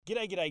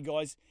G'day,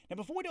 guys. Now,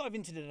 before we dive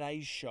into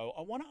today's show,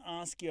 I want to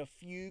ask you a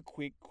few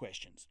quick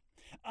questions.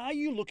 Are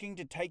you looking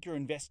to take your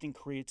investing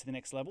career to the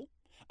next level?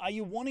 Are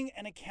you wanting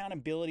an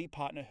accountability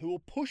partner who will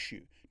push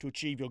you to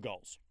achieve your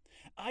goals?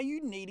 Are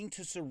you needing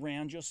to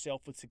surround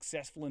yourself with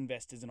successful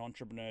investors and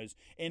entrepreneurs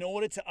in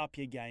order to up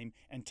your game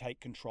and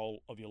take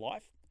control of your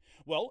life?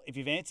 Well, if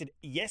you've answered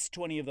yes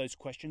to any of those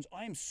questions,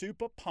 I am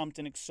super pumped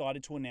and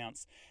excited to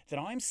announce that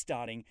I'm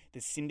starting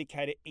the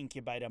Syndicator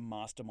Incubator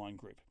Mastermind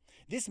Group.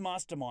 This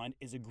mastermind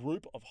is a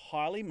group of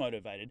highly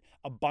motivated,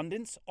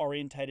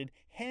 abundance-orientated,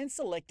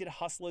 hand-selected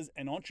hustlers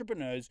and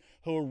entrepreneurs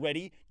who are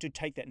ready to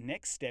take that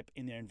next step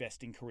in their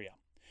investing career.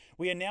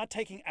 We are now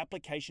taking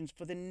applications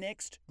for the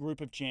next group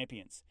of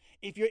champions.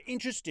 If you're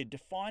interested to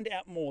find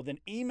out more, then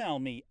email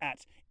me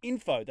at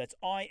info, that's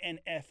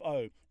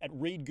INFO, at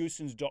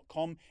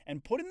reedgoosens.com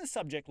and put in the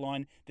subject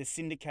line, the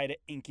Syndicator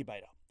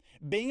Incubator.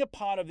 Being a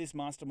part of this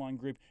mastermind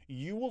group,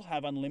 you will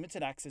have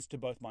unlimited access to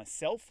both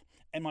myself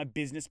and my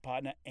business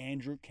partner,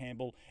 Andrew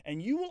Campbell,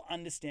 and you will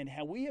understand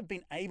how we have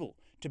been able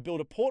to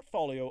build a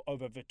portfolio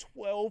of over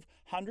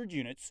 1,200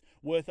 units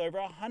worth over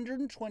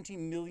 $120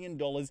 million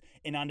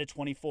in under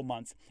 24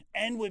 months,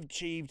 and we've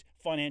achieved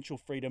financial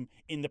freedom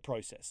in the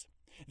process.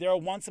 There are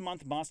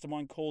once-a-month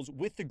mastermind calls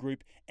with the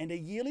group and a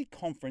yearly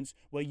conference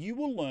where you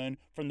will learn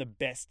from the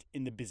best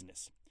in the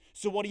business.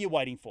 So what are you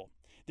waiting for?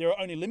 There are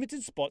only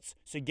limited spots,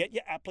 so get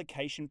your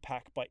application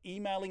pack by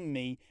emailing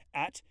me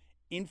at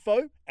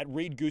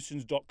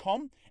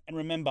info@reedgoosens.com. And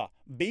remember,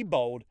 be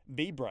bold,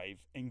 be brave,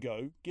 and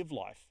go give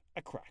life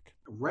a crack.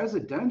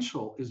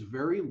 Residential is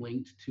very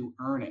linked to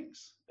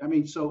earnings. I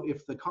mean, so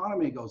if the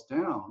economy goes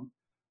down,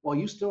 well,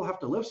 you still have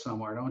to live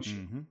somewhere, don't you?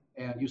 Mm-hmm.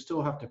 And you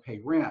still have to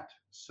pay rent.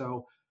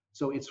 So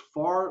it's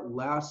far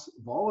less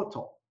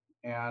volatile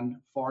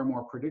and far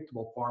more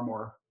predictable, far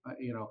more,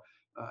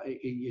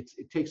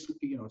 it takes,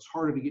 it's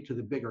harder to get to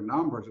the bigger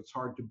numbers. It's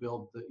hard to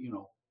build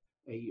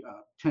a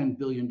 $10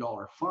 billion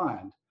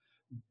fund.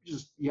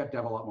 Just you have to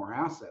have a lot more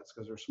assets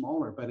because they're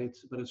smaller, but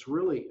it's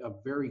really a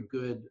very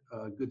good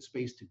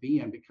space to be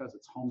in because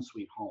it's home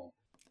sweet home.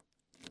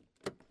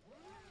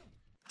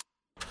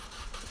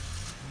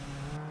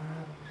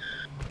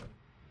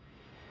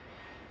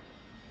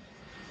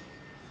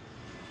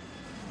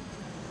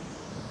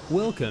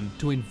 Welcome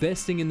to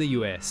Investing in the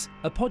US,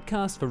 a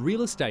podcast for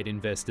real estate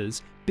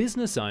investors,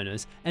 business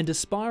owners, and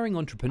aspiring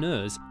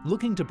entrepreneurs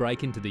looking to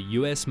break into the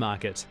US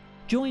market.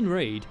 Join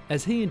Reed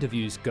as he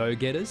interviews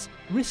go-getters,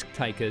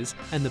 risk-takers,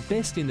 and the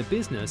best in the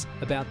business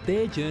about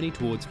their journey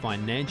towards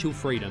financial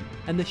freedom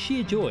and the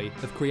sheer joy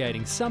of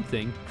creating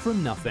something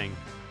from nothing.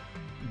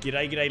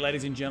 G'day,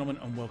 ladies and gentlemen,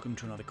 and welcome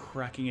to another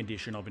cracking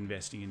edition of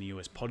Investing in the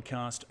US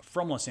podcast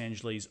from Los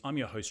Angeles. I'm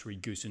your host,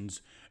 Reed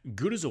Goosens.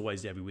 Good as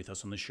always to have you with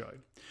us on the show.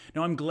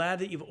 Now, I'm glad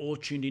that you've all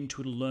tuned in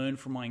to learn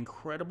from my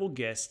incredible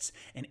guests,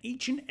 and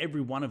each and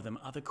every one of them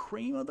are the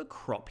cream of the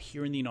crop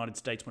here in the United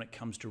States when it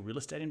comes to real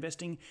estate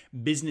investing,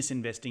 business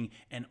investing,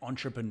 and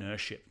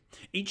entrepreneurship.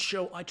 Each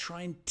show, I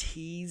try and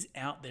tease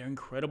out their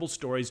incredible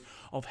stories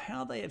of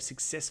how they have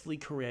successfully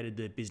created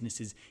their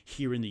businesses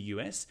here in the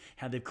US,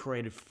 how they've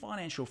created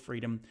financial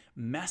freedom,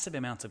 massive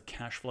amounts of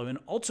cash flow, and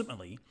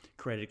ultimately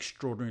created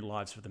extraordinary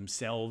lives for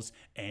themselves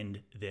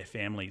and their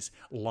families.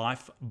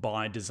 Life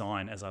by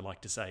design, as I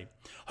like to say.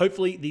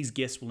 Hopefully, these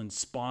guests will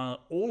inspire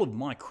all of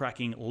my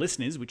cracking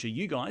listeners, which are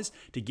you guys,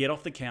 to get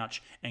off the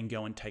couch and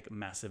go and take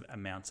massive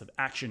amounts of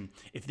action.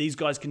 If these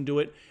guys can do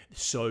it,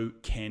 so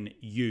can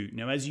you.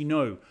 Now, as you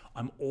know,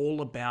 I'm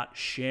all about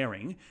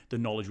sharing the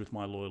knowledge with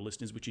my loyal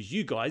listeners, which is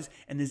you guys,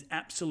 and there's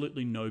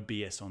absolutely no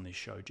BS on this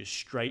show, just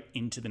straight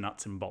into the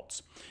nuts and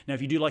bolts. Now,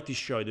 if you do like this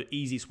show, the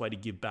easiest way to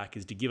give back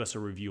is to give us a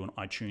review on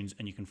iTunes,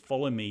 and you can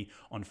follow me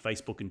on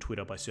Facebook and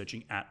Twitter by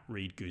searching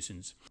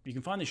 @ReedGoosens. You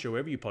can find the show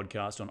wherever you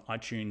podcast on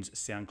iTunes,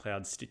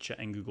 SoundCloud, Stitcher,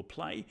 and Google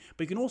Play,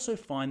 but you can also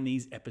find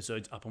these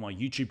episodes up on my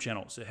YouTube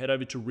channel. So head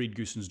over to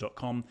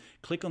reedgoosens.com,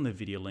 click on the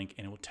video link,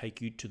 and it will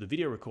take you to the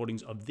video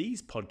recordings of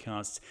these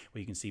podcasts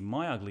where you can see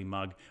my ugly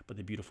mug, but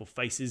the beautiful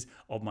faces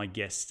of my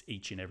guests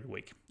each and every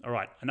week. All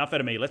right, enough out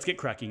of me. Let's get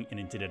cracking and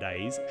into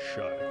today's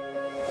show.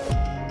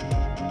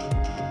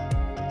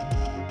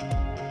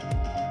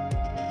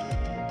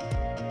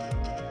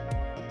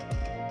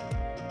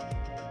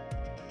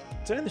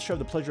 Today on the show, I have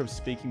the pleasure of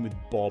speaking with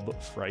Bob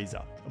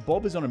Fraser.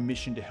 Bob is on a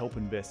mission to help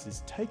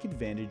investors take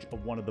advantage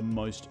of one of the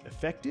most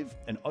effective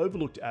and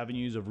overlooked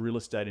avenues of real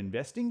estate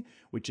investing,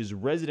 which is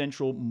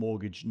residential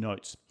mortgage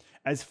notes.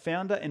 As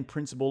founder and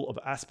principal of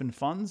Aspen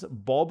Funds,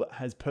 Bob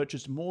has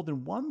purchased more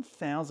than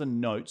 1,000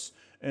 notes,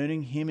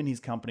 earning him and his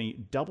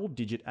company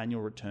double-digit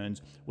annual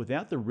returns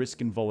without the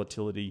risk and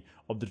volatility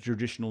of the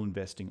traditional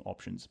investing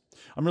options.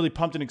 I'm really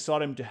pumped and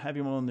excited to have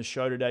him on the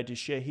show today to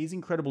share his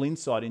incredible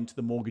insight into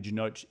the mortgage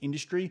note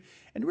industry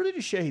and really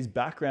to share his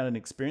background and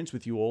experience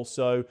with you all.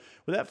 So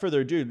without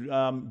further ado,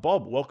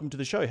 Bob, welcome to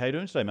the show. How are you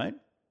doing today, mate?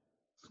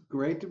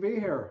 Great to be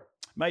here.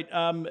 Mate,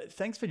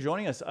 thanks for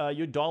joining us.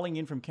 You're dialing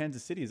in from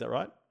Kansas City, is that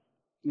right?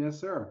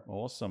 Yes, sir.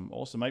 Awesome,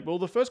 mate. Well,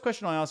 the first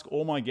question I ask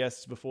all my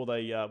guests before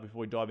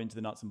we dive into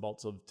the nuts and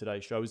bolts of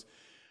today's show is,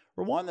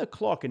 Rewind the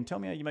clock and tell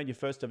me how you made your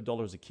first ever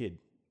dollar as a kid.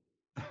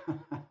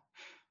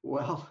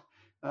 Well,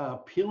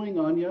 peeling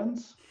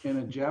onions in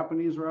a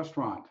Japanese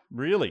restaurant.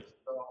 Really?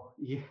 So,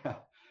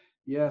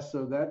 yeah.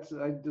 So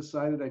I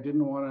decided I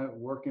didn't want to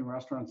work in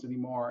restaurants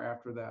anymore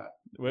after that.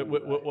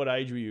 What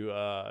age were you?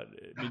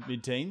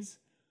 Mid-teens?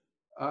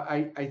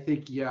 I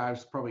think, I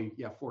was probably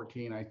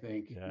 14, I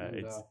think. Yeah,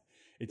 And,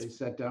 it's they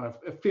set down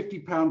a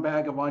 50-pound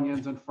bag of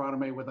onions in front of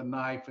me with a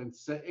knife, and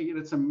said,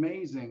 it's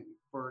amazing.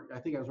 I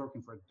think I was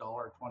working for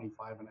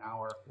 $1.25 an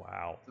hour.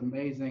 wow. It's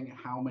amazing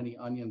how many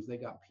onions they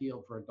got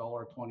peeled for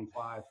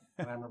 $1.25.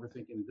 And I remember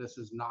thinking, this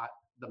is not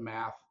the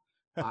math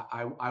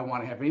I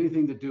want to have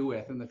anything to do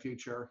with in the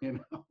future.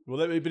 Well,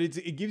 but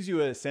it gives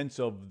you a sense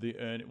of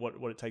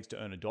what it takes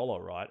to earn a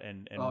dollar, right?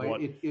 And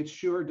what it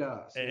sure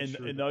does.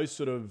 And those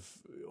sort of,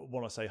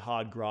 when I say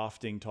hard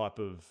grafting type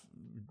of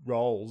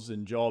roles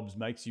and jobs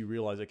makes you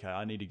realize, okay,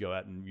 I need to go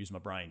out and use my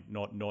brain,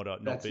 not be a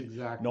machine. That's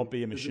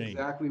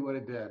exactly what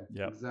it did.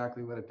 Yep.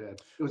 Exactly what it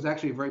did. It was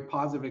actually a very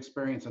positive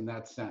experience in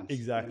that sense.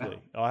 Exactly.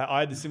 I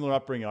had the similar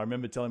upbringing. I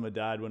remember telling my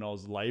dad when I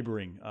was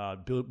laboring,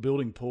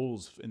 building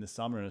pools in the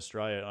summer in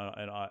Australia,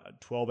 and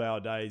 12-hour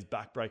days,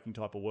 back-breaking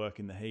type of work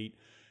in the heat.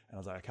 And I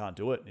was like, I can't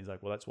do it. And he's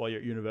like, well, that's why you're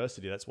at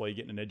university. That's why you're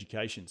getting an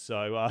education.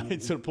 So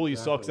it's sort of pull your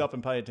socks up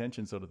and pay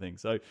attention sort of thing.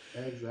 So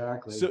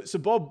exactly. So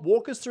Bob,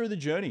 walk us through the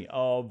journey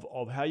of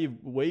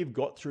where you've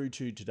got through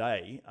to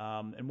today,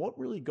 and what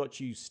really got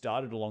you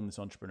started along this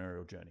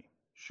entrepreneurial journey.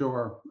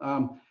 Sure.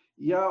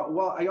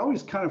 Well, I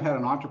always kind of had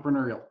an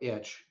entrepreneurial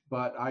itch,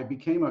 but I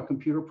became a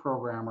computer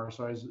programmer.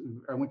 So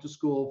I went to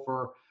school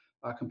for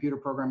computer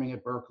programming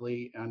at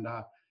Berkeley, and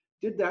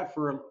did that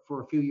for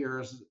a few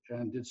years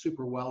and did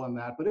super well in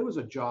that. But it was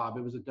a job.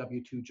 It was a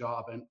W-2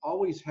 job, and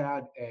always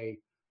had an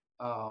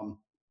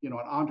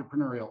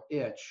entrepreneurial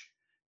itch.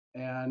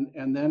 And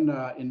then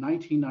in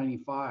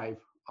 1995,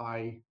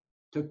 I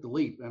took the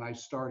leap and I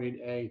started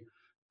a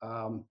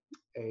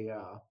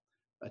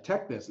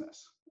tech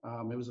business.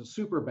 It was a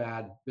super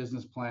bad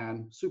business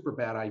plan, super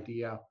bad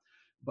idea,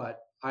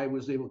 but I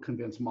was able to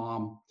convince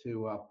mom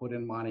to put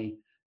in money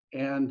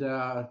and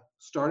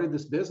started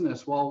this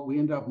business. Well, we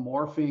ended up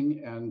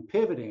morphing and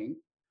pivoting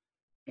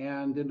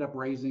and ended up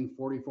raising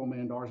 $44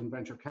 million in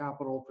venture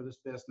capital for this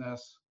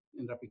business,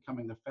 ended up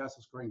becoming the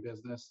fastest growing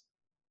business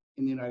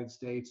in the United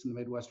States, in the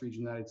Midwest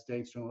region of the United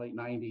States during the late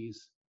 90s,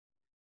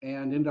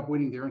 and ended up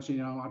winning the Ernst &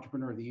 Young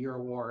Entrepreneur of the Year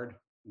Award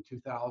in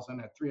 2000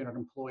 at 300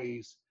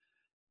 employees.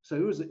 So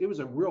it was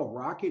a real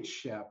rocket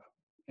ship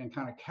and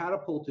kind of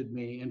catapulted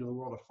me into the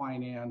world of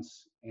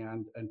finance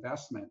and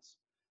investments.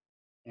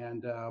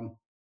 And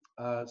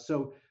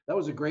so that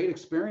was a great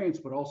experience,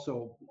 but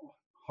also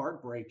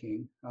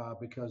heartbreaking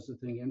because the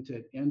thing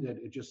ended.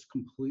 It just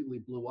completely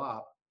blew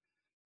up.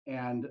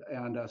 And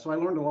so I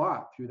learned a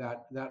lot through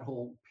that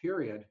whole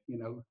period,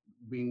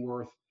 being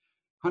worth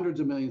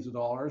hundreds of millions of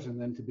dollars and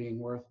then to being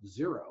worth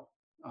zero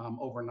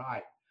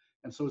overnight.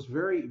 And so it's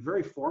very,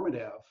 very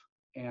formative.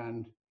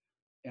 And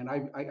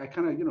I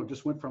kind of,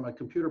 just went from a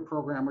computer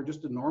programmer,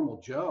 just a normal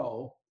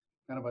Joe,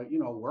 kind of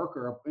a,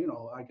 worker,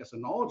 I guess a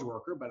knowledge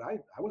worker, but I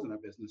wasn't a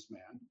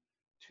businessman,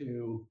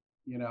 to,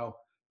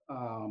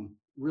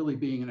 really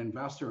being an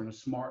investor and a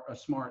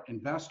smart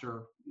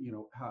investor,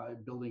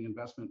 building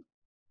investment,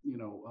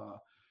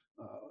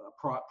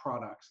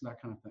 products,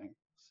 that kind of thing.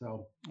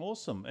 So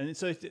awesome. And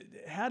so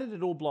how did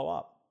it all blow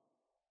up?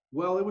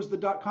 Well, it was the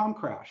 .com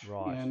crash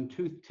in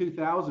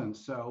 2000.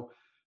 So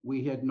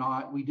we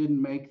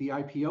didn't make the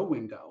IPO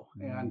window.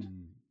 And,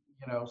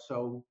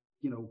 so,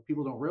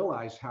 people don't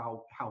realize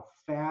how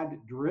fad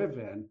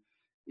driven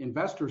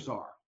investors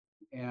are.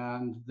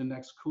 And the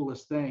next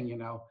coolest thing,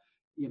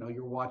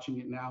 you're watching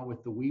it now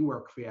with the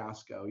WeWork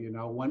fiasco.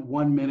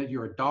 One minute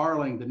you're a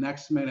darling, the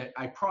next minute,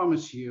 I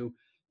promise you,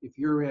 if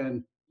you're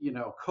in,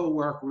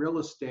 co-work real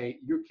estate,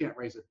 you can't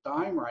raise a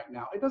dime right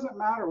now. It doesn't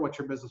matter what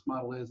your business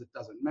model is. It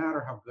doesn't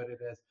matter how good it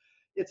is.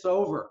 It's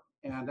over.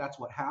 And that's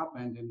what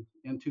happened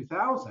in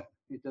 2000.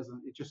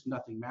 It just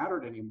nothing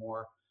mattered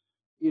anymore.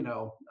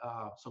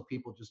 So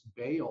people just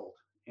bailed.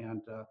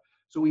 And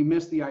so we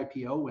missed the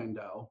IPO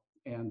window.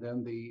 And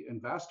then the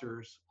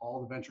investors,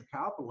 all the venture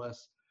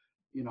capitalists,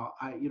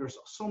 there's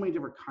so many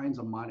different kinds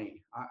of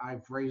money.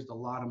 I've raised a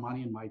lot of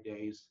money in my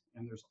days,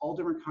 and there's all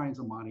different kinds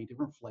of money,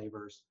 different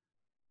flavors.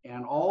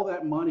 And all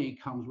that money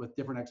comes with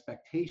different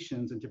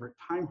expectations and different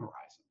time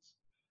horizons.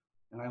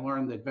 And I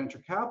learned that venture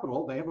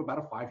capital, they have about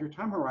a 5-year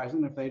time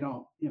horizon. If they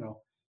don't,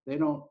 they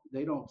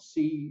don't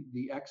see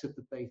the exit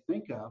that they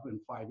think of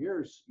in 5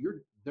 years,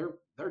 they're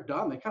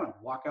done. They kind of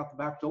walk out the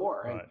back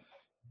door and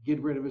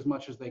get rid of as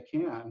much as they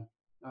can,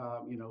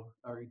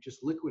 or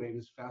just liquidate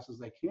as fast as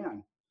they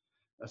can.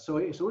 So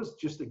it's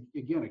just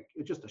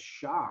it's just a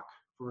shock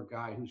for a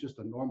guy who's just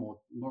a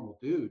normal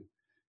dude,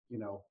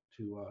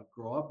 to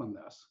grow up on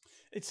this.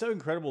 It's so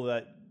incredible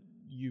that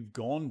you've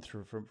gone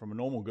through from a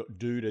normal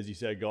dude, as you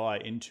say, guy,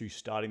 into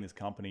starting this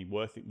company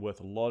worth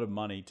a lot of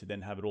money to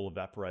then have it all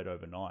evaporate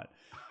overnight.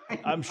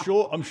 I'm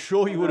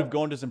sure you would have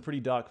gone to some pretty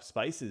dark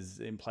spaces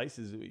in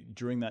places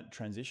during that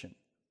transition.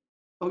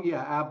 Oh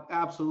yeah,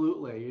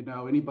 absolutely.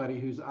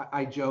 Anybody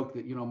I joke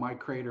that my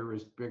crater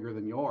is bigger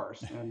than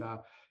yours, and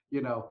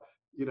you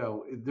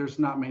know, there's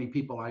not many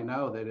people I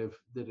know that have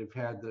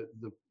had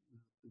the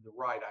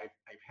ride I've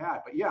had.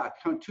 But yeah,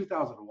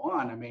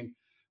 2001. I mean,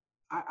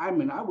 I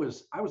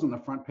was on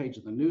the front page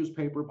of the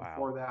newspaper Wow.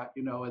 before that,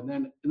 and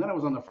then I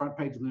was on the front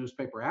page of the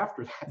newspaper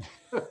after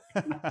that,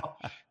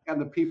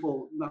 and the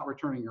people not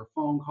returning your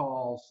phone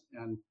calls,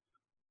 and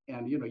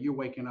you're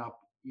waking up,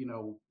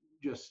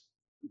 just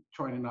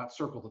trying to not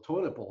circle the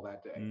toilet bowl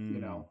that day,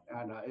 Mm,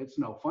 and it's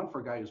no fun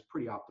for a guy who's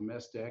pretty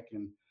optimistic,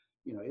 and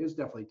it is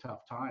definitely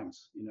tough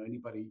times.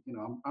 Anybody,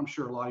 I'm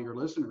sure a lot of your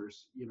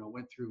listeners,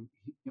 went through,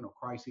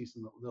 crises,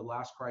 and the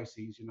last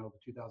crises, the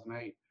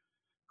 2008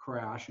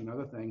 crash and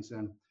other things,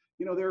 and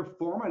they're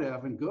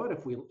formative and good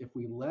if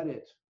we let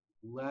it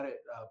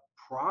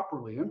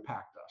properly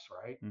impact us,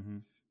 right? hmm.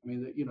 I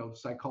mean,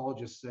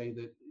 psychologists say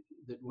that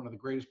one of the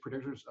greatest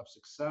predictors of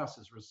success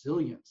is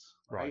resilience,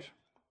 Right. right?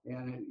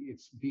 And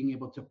it's being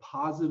able to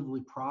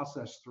positively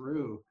process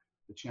through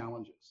the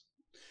challenges.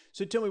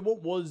 So tell me,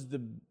 what was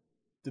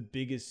the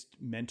biggest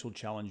mental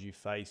challenge you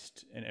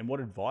faced, and what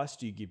advice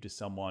do you give to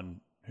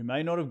someone who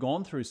may not have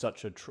gone through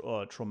such a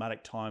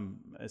traumatic time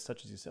as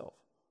such as yourself?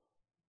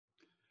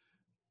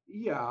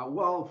 Yeah,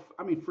 well,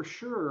 I mean, for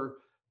sure,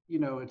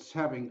 it's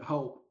having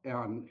hope,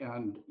 and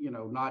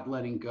not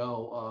letting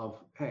go of,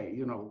 hey,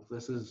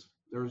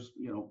 there's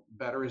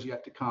better is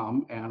yet to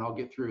come, and I'll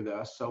get through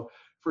this. So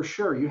for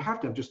sure, you have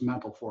to have just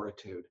mental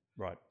fortitude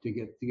Right. to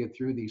get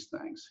through these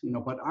things.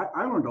 But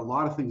I learned a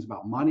lot of things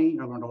about money.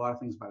 I learned a lot of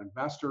things about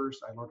investors.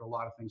 I learned a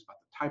lot of things about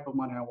the type of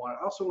money I wanted.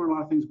 I also learned a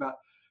lot of things about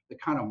the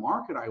kind of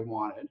market I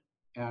wanted,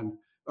 and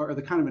or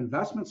the kind of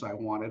investments I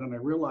wanted. And I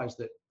realized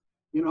that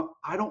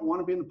I don't want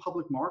to be in the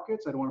public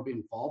markets. I don't want to be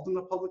involved in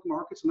the public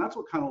markets. And that's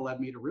what kind of led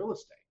me to real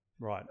estate,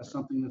 Right. as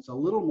something that's a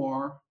little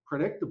more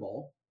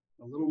predictable,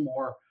 a little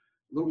more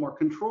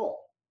control.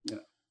 You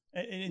know,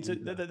 And so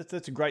and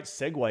that's a great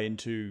segue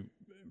into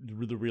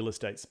the real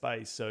estate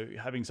space. So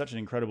having such an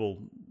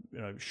incredible,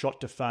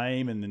 shot to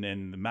fame, and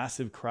then the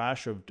massive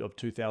crash of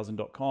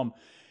 2000.com,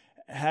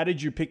 how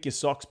did you pick your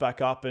socks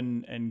back up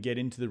and get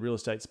into the real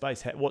estate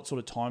space? What sort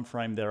of time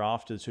frame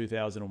thereafter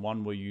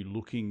 2001 were you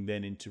looking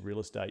then into real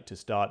estate to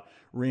start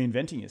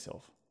reinventing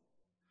yourself?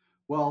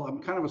 Well,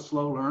 I'm kind of a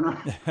slow learner.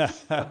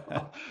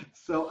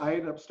 so I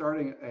ended up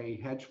starting a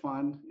hedge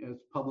fund,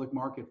 it's public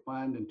market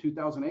fund in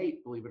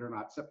 2008, believe it or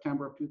not,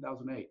 September of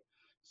 2008.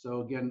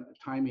 So again,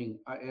 timing,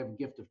 I have a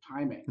gift of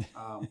timing,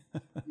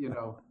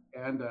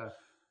 and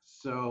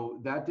so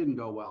that didn't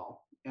go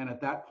well. And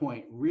at that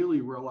point, really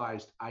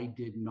realized I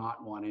did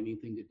not want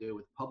anything to do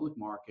with public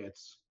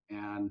markets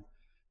and,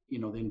 the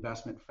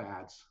investment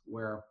fads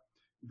where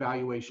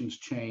valuations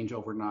change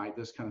overnight,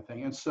 this kind of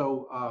thing. And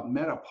so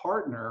met a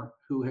partner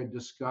who had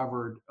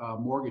discovered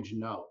mortgage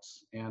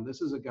notes, and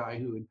this is a guy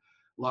who had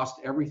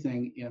lost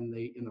everything in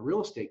the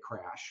real estate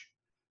crash,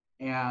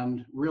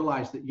 and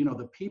realized that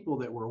the people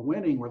that were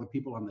winning were the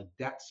people on the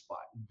debt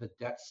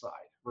side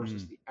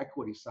versus Mm, the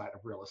equity side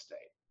of real estate.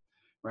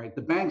 Right,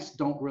 the banks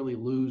don't really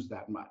lose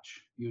that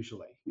much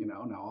usually.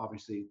 Now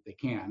obviously they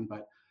can,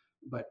 but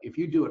if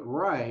you do it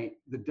right,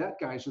 the debt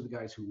guys are the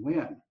guys who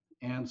win.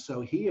 And so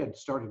he had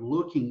started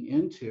looking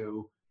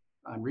into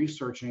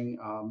researching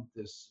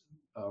this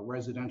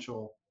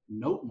residential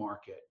note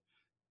market,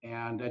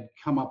 and had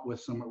come up with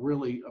some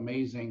really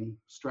amazing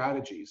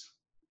strategies.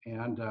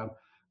 And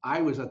I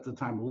was at the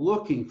time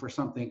looking for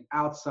something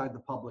outside the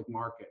public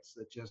markets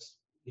that just,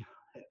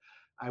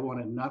 I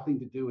wanted nothing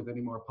to do with any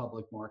more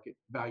public market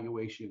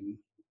valuation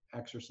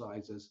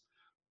exercises.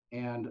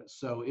 And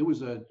so it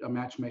was a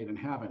match made in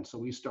heaven. So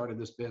we started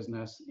this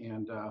business,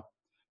 and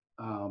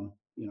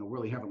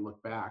really haven't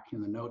looked back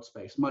in the note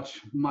space. Much,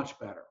 much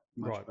better,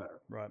 much right,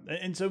 better. right.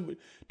 And so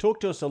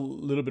talk to us a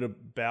little bit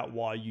about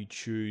why you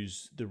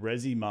choose the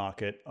resi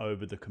market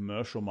over the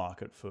commercial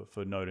market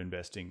for note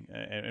investing,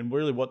 and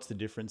really what's the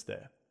difference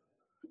there?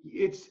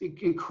 It's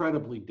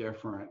incredibly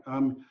different.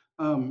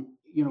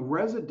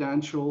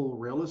 Residential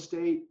real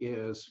estate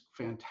is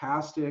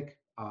fantastic,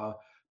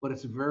 but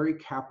it's very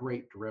cap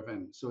rate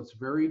driven. So it's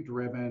very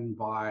driven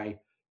by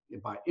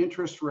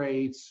interest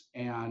rates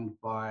and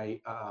by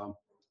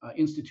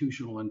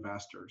institutional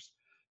investors.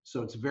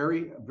 So it's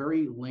very,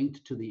 very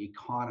linked to the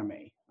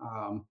economy.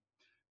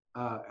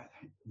 Uh,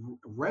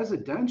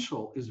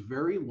 Residential is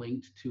very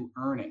linked to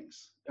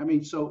earnings. I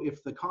mean, so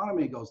if the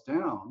economy goes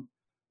down,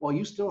 well,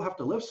 you still have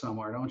to live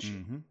somewhere, don't you?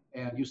 Hmm.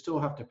 And you still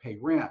have to pay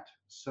rent.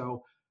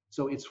 So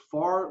it's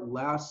far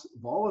less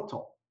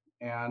volatile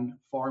and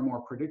far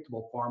more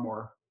predictable, far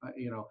more,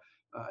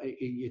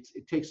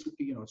 it takes,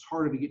 it's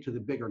harder to get to the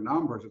bigger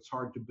numbers. It's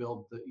hard to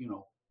build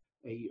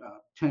a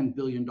 $10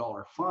 billion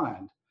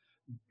fund.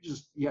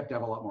 Just you have to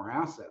have a lot more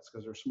assets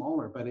because they're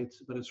smaller, but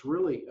it's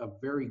really a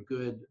very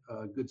good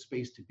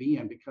space to be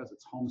in because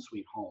it's home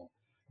sweet home.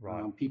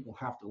 Right. People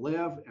have to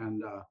live,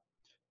 and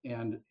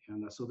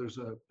so there's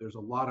a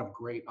lot of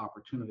great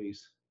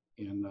opportunities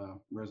in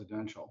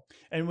residential.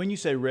 And when you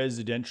say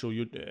residential,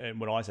 and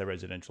when I say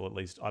residential, at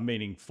least, I'm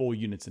meaning 4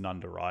 units and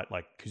under, right?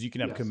 Like, because you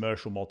can have Yes.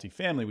 commercial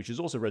multifamily, which is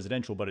also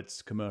residential, but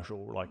it's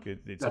commercial. Like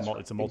it's That's right.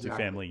 it's a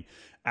multifamily Exactly.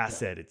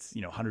 asset. It's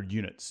 100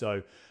 units.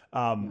 So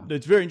Yeah.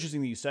 it's very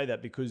interesting that you say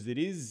that, because it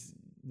is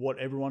what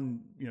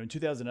everyone, in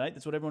 2008,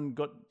 that's what everyone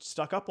got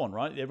stuck up on,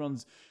 right?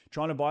 Everyone's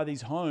trying to buy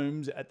these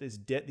homes at this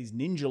debt, these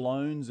ninja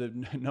loans of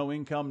no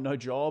income, no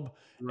job,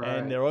 Right.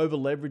 and they're over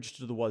leveraged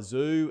to the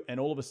wazoo, and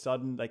all of a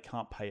sudden they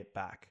can't pay it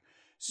back.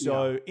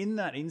 So in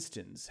that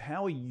instance,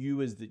 how are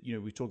you, as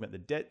we talk about the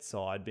debt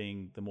side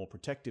being the more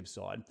protective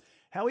side,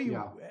 how are you,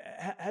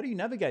 how do you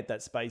navigate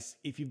that space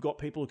if you've got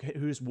people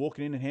who are just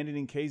walking in and handing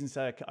in keys and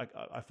say,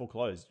 I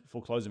foreclose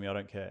on me, I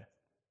don't care?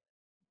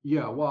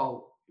 Yeah,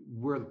 well,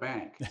 we're the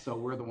bank, so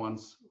we're the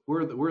ones.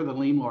 We're the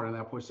lien lord in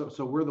that point.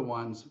 So we're the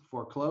ones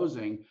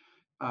foreclosing,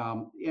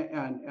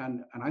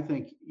 and I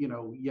think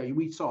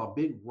we saw a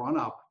big run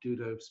up due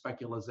to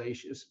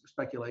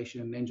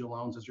speculation, ninja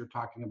loans, as you're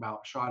talking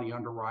about, shoddy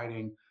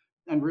underwriting,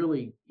 and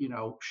really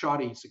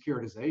shoddy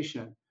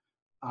securitization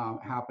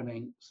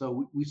happening.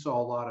 So we saw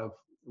a lot of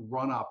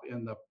run up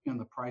in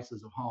the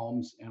prices of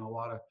homes and a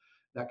lot of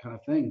that kind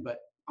of thing. But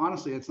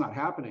honestly, it's not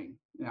happening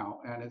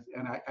now,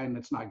 and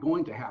it's not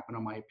going to happen,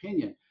 in my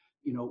opinion.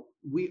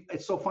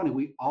 It's so funny.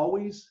 We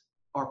always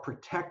are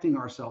protecting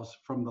ourselves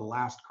from the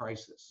last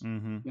crisis.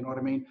 Mm-hmm. You know what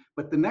I mean?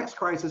 But the next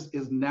crisis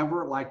is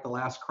never like the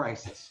last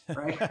crisis,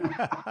 right?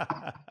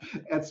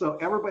 And so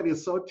everybody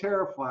is so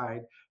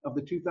terrified of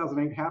the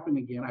 2008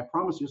 happening again. I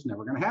promise you, it's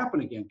never going to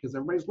happen again, because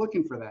everybody's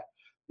looking for that.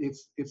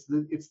 It's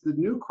the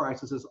new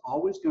crisis is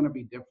always going to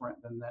be different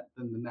than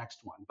the next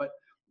one. But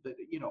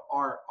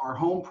our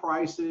home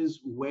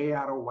prices way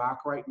out of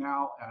whack right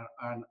now,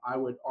 and I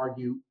would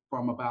argue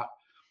from about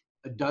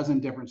a dozen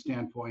different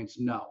standpoints.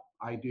 No,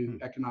 I do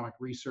economic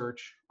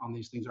research on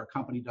these things. Our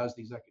company does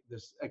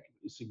this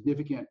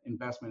significant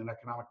investment in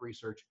economic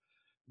research.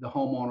 The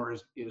homeowner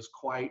is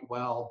quite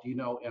well,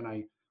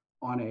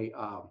 on a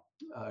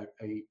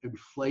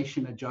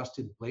inflation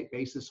adjusted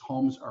basis,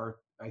 homes are,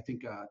 I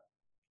think,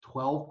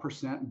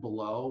 12%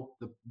 below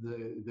the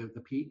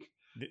peak.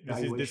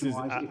 This is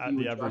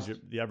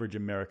the average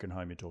American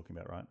home you're talking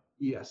about, right?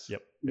 Yes.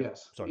 Yep.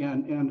 Yes. Sorry.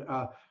 And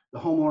the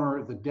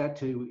homeowner, the debt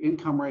to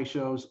income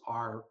ratios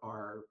are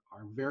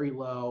very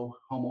low.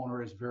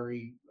 Homeowner is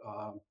very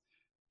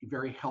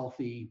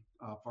healthy.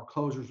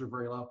 Foreclosures are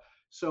very low.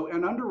 So,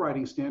 and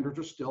underwriting standards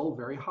are still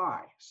very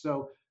high.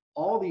 So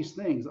all these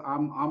things,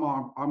 I'm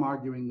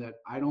arguing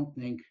that I don't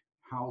think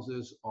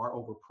houses are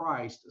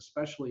overpriced,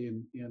 especially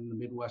in the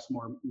Midwest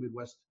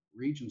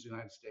regions of the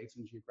United States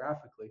and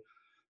geographically,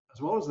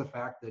 as well as the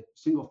fact that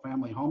single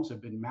family homes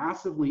have been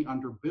massively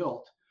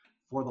underbuilt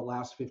for the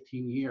last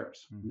 15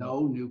 years.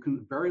 Mm-hmm.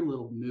 Very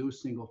little new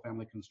single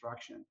family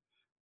construction.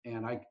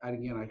 And I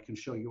can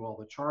show you all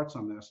the charts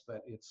on this,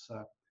 but it's,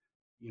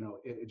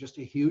 just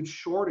a huge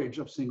shortage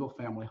of single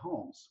family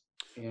homes.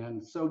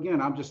 And so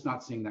again, I'm just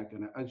not seeing that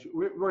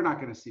we're not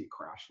going to see a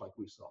crash like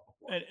we saw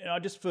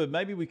before. And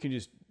maybe we can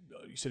just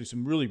sort of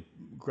some really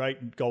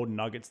great golden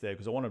nuggets there,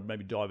 because I want to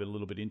maybe dive a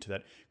little bit into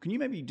that. Can you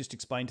maybe just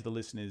explain to the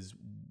listeners,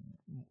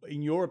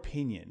 in your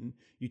opinion,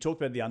 you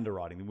talked about the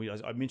underwriting.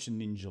 I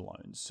mentioned ninja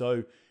loans.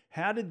 So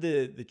how did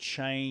the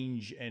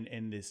change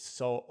and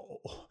this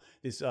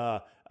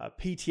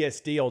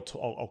PTSD,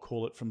 I'll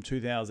call it, from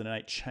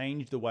 2008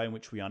 change the way in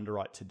which we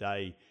underwrite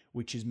today,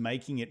 which is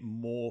making it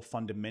more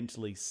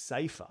fundamentally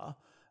safer,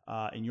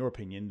 in your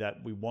opinion,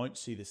 that we won't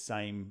see the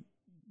same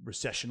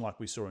recession like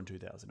we saw in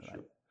 2008?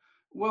 Sure.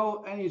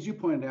 Well, and as you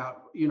pointed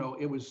out,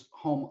 it was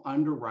home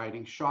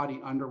underwriting,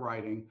 shoddy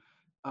underwriting.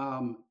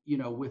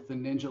 With the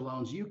ninja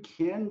loans, you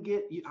can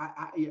get.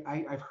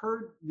 I've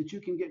heard that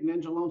you can get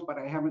ninja loans, but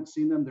I haven't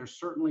seen them. They're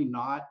certainly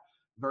not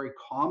very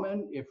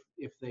common, if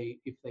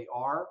they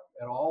are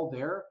at all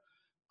there.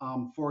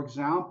 For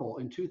example,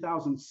 in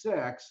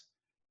 2006,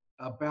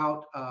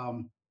 about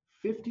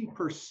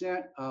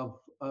 50%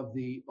 of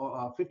the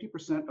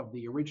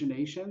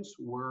originations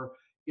were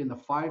in the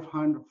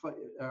 500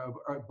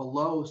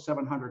 below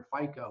 700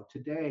 FICO.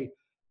 Today,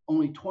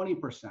 only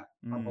 20%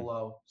 are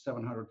below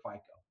 700 FICO.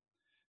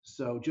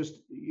 So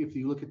just if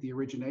you look at the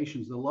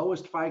originations, the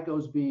lowest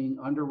FICOs being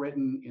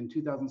underwritten in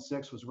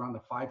 2006 was around the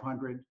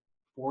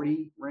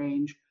 540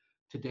 range.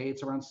 Today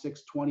it's around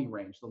 620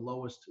 range, the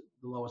lowest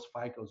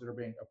FICOs that are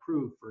being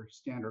approved for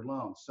standard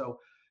loans. So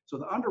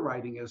the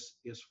underwriting is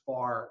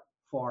far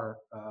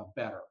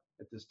better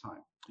at this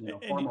time,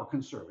 far more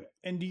conservative.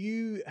 And do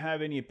you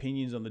have any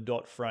opinions on the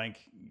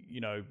Dodd-Frank,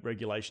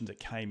 regulations that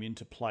came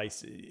into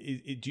place?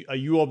 Are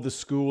you of the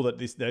school that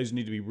those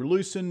need to be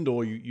loosened,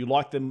 or you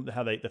like them,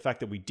 the fact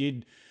that we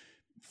did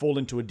fall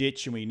into a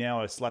ditch and we now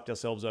have slapped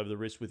ourselves over the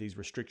wrist with these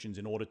restrictions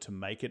in order to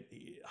make it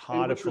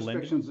harder for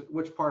lenders?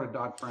 Which part of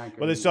Dodd-Frank?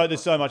 Well, there's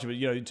so much of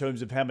it, in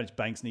terms of how much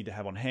banks need to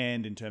have on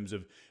hand, in terms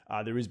of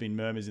there has been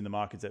murmurs in the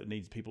markets that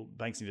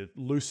banks need to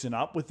loosen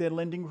up with their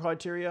lending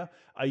criteria.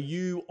 Are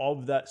you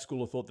of that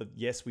school of thought that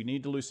yes, we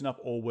need to loosen up,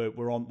 or we're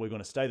going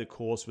to stay the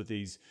course with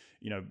these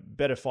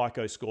better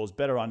FICO scores,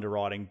 better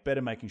underwriting,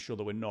 better making sure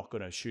that we're not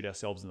going to shoot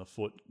ourselves in the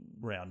foot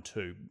round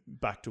two.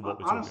 Back to what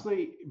we're talking about.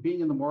 Honestly,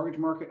 being in the mortgage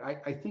market,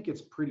 I think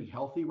it's pretty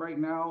healthy right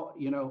now.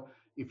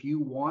 If you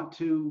want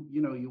to,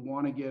 you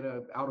want to get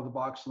a out of the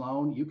box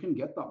loan, you can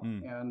get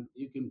them, and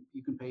you can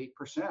pay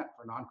 8%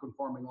 for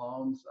non-conforming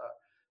loans.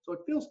 So it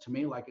feels to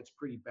me like it's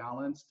pretty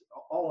balanced.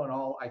 All in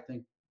all, I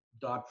think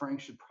Dodd-Frank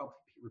should probably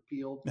be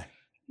repealed.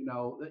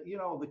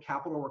 The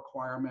capital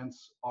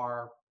requirements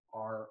are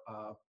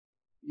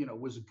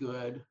was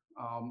good.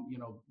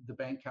 The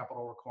bank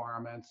capital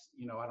requirements,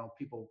 I don't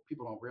people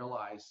don't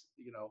realize,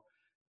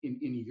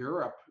 in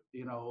Europe,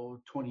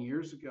 20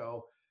 years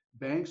ago,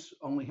 banks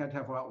only had to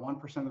have about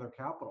 1% of their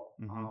capital,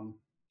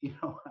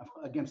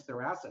 against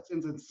their assets.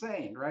 It's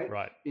insane, right?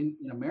 Right. In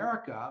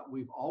America,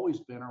 we've always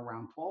been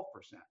around 12%.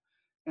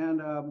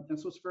 And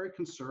so it's very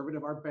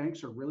conservative. Our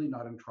banks are really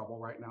not in trouble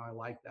right now. I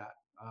like that.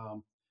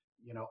 I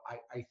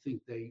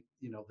think the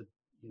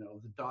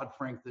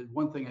Dodd-Frank, the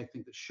one thing I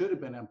think that should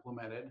have been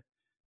implemented,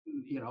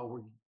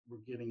 we're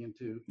getting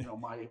into,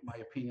 my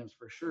opinions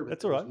for sure, but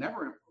That's all right. was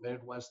never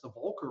implemented, was the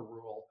Volcker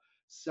rule,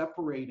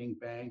 separating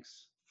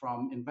banks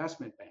from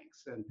investment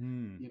banks. And,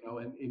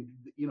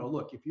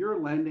 look, if you're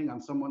lending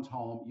on someone's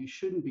home, you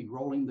shouldn't be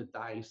rolling the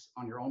dice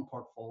on your own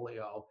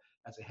portfolio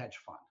as a hedge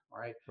fund,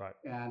 right? Right.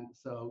 And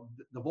so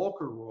the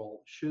Volcker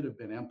rule should have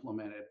been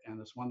implemented, and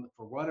this one,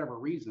 for whatever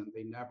reason,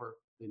 they never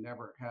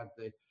had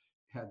the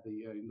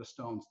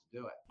stones to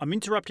do it. I'm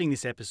interrupting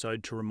this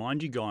episode to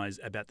remind you guys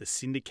about the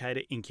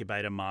Syndicator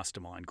Incubator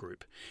Mastermind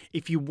Group.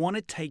 If you want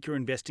to take your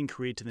investing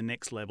career to the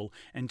next level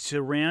and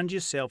surround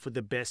yourself with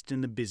the best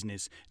in the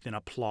business, then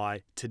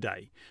apply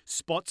today.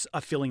 Spots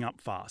are filling up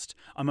fast.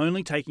 I'm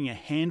only taking a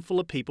handful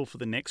of people for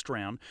the next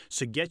round,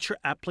 so get your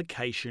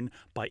application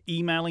by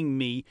emailing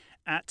me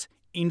at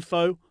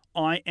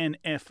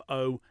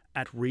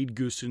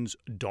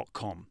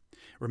info@reedgoosens.com.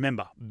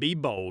 Remember, be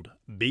bold,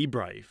 be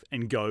brave,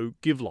 and go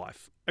give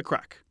life a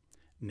crack.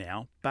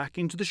 Now, back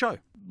into the show.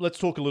 Let's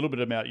talk a little bit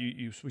about,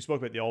 we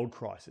spoke about the old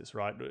crisis,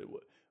 right?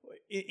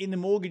 In the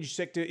mortgage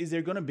sector, is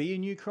there going to be a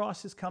new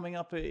crisis coming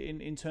up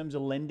in terms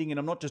of lending? And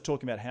I'm not just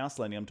talking about house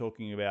lending, I'm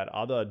talking about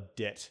other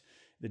debt,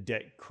 the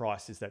debt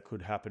crisis that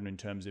could happen in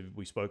terms of,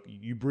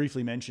 you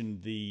briefly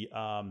mentioned the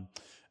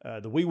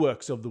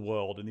WeWorks of the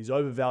world and these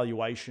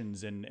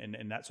overvaluations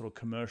and that sort of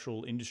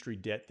commercial industry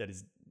debt that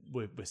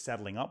we're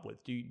saddling up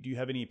with. Do you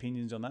have any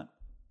opinions on that?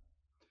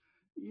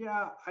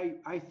 Yeah,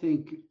 I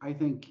think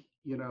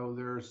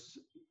there's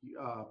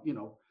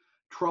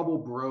trouble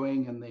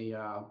brewing in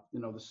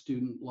the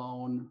student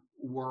loan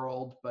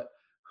world, but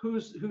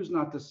who's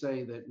not to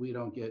say that we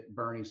don't get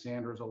Bernie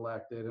Sanders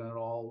elected and it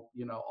all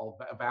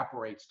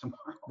evaporates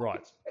tomorrow. Right.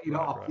 It's paid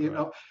off,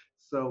 right.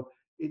 So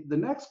the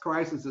next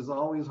crisis is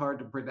always hard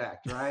to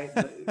predict, right?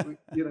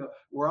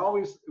 We're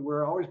always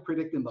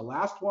predicting the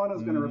last one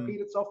is going to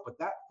repeat itself, but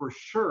that for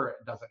sure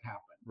it doesn't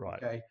happen.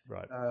 Right. Okay.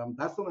 Right.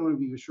 That's the only way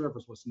we were sure of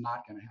was what's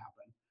not going to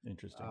happen.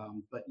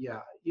 Interesting. But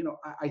yeah,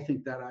 I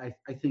think that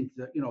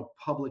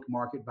public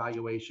market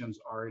valuations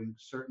are in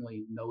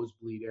certainly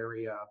nosebleed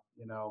area.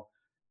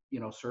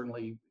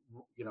 Certainly,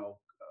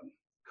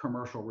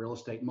 commercial real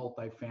estate,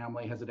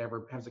 multifamily, has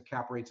the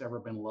cap rates ever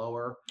been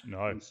lower?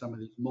 No. In some of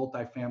these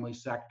multifamily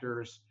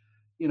sectors,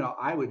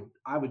 I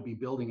would be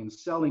building and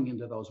selling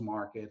into those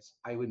markets.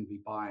 I wouldn't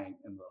be buying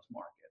in those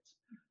markets.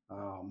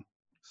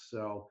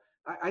 So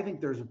I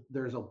think there's a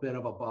bit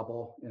of a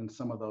bubble in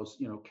some of those,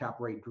 cap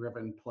rate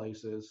driven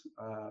places.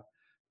 But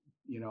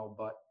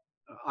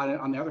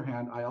on the other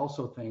hand, I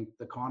also think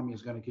the economy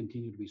is going to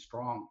continue to be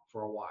strong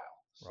for a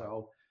while. Right.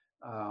 So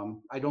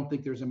I don't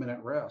think there's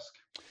imminent risk.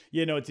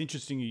 Yeah, no, it's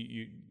interesting.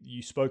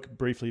 You spoke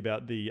briefly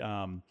about the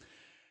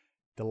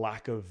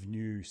lack of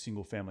new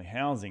single family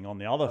housing. On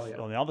the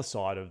other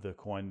side of the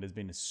coin, there's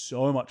been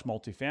so much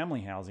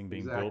multifamily housing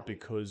being built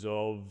because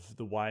of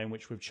the way in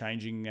which we're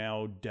changing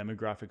our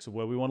demographics of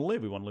where we want to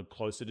live. We want to live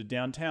closer to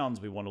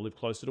downtowns. We want to live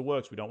closer to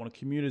works. We don't want to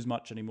commute as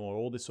much anymore.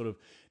 All this sort of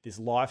this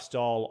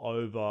lifestyle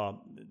over,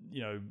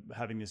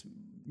 having this,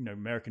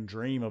 American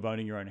dream of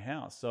owning your own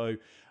house. So,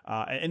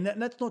 and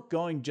that's not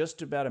going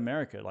just about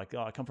America. Like,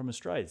 I come from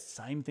Australia.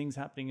 Same things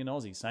happening in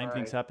Aussie. Same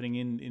things happening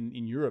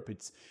in Europe.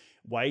 It's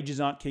wages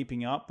aren't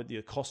keeping up, but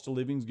the cost of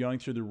living is going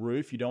through the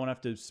roof. You don't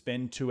have to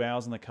spend 2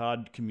 hours in the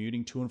car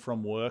commuting to and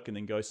from work and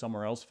then go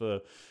somewhere else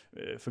for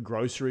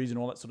groceries and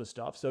all that sort of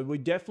stuff. So we're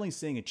definitely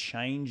seeing a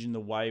change in the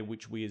way in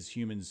which we as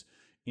humans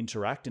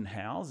interact and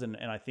house. And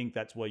I think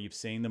that's where you've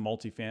seen the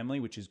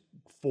multifamily, which has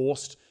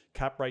forced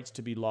cap rates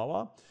to be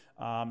lower.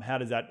 How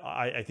does that?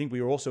 I think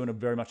we are also in a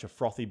very much a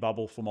frothy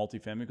bubble for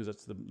multifamily because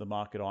that's the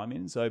market I'm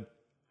in. So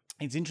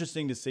it's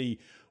interesting to see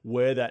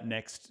where that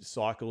next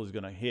cycle is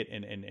going to hit,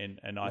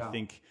 and I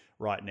think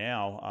right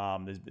now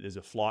there's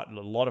a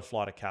lot of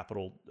flight of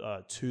capital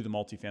to the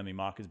multifamily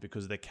markets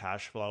because of the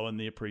cash flow and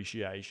the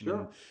appreciation,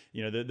 and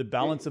the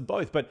balance of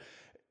both. But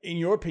in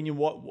your opinion,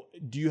 what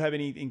do you have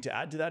anything to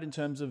add to that in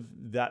terms of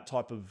that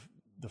type of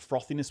the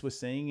frothiness we're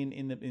seeing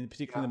in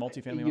particularly the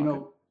multifamily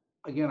market?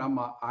 Again,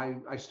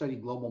 I study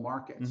global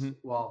markets.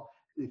 Well,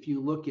 if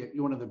you look at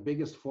one of the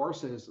biggest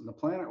forces on the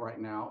planet right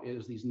now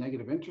is these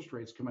negative interest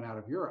rates coming out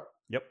of Europe.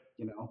 Yep.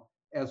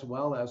 As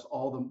well as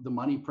all the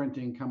money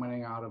printing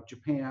coming out of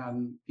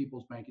Japan,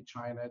 People's Bank of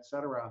China, et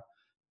cetera.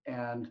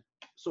 And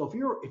so if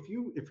you're a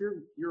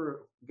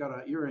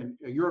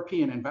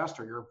European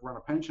investor, you're run a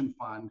pension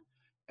fund,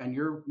 and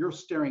you're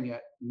staring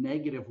at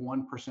negative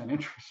 1%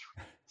 interest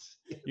rates.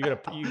 You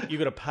got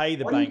to pay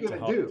the bank to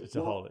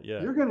hold it.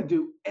 Yeah. You're going to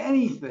do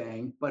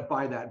anything but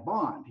buy that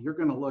bond. You're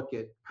going to look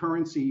at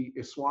currency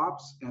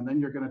swaps, and then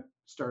you're going to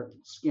start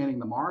scanning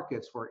the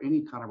markets for any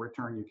kind of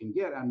return you can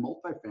get. And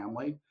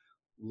multifamily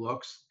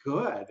looks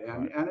good,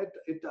 and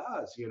it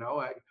does.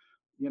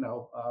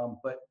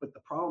 But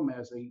the problem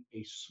is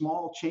a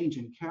small change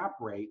in cap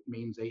rate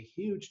means a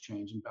huge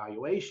change in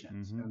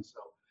valuations, and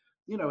so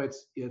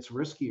it's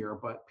riskier,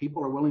 but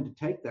people are willing to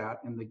take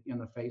that in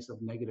the face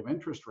of negative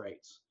interest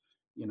rates.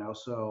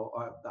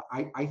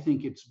 I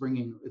think it's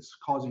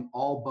causing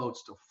all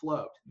boats to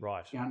float,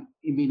 right? And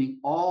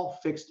meaning all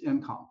fixed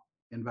income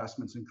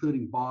investments,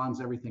 including bonds,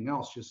 everything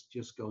else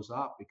just goes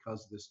up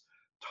because of this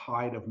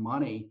tide of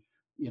money,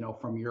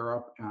 from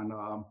Europe and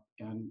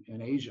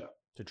Asia,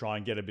 to try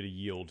and get a bit of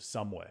yield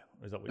somewhere.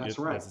 Is that what That's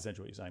right. That's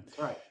essentially what you're saying. That's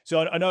right.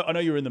 So I know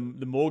you're in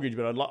the mortgage,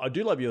 but I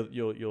do love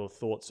your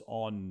thoughts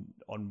on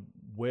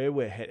where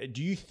we're headed.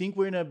 Do you think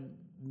we're in a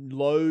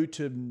low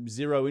to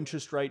zero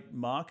interest rate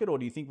market, or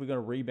do you think we're going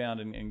to rebound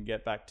and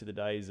get back to the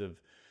days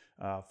of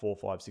 4,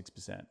 5,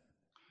 6%?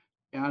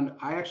 And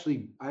I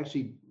actually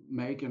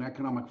make an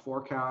economic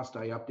forecast.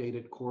 I update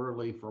it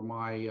quarterly for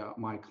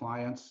my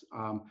clients.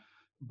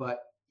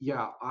 But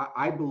yeah,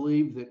 I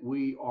believe that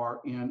we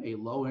are in a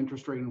low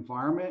interest rate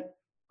environment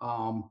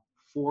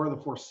for the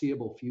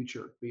foreseeable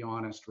future, to be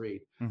honest,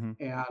 Reed. Mm-hmm.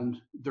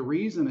 And the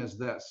reason is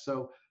this.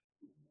 So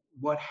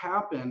what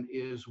happened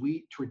is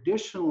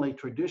traditional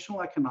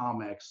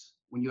economics,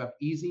 when you have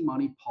easy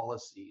money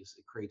policies,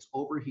 it creates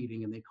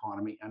overheating in the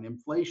economy and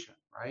inflation,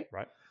 right?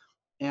 Right.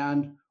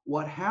 And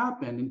what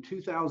happened in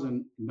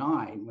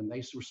 2009, when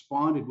they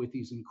responded with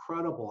these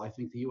incredible, I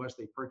think the US,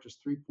 they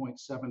purchased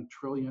 $3.7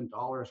 trillion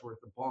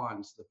worth of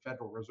bonds, the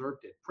Federal Reserve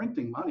did,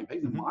 printing money,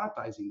 basically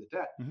monetizing the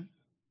debt. Mm-hmm.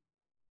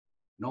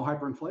 No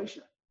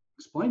hyperinflation.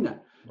 Explain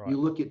that. Right. You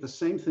look at the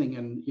same thing,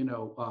 and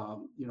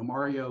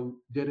Mario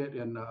did it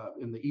in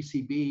the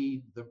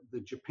ECB. The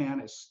Japan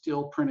is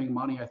still printing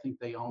money. I think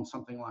they own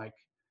something like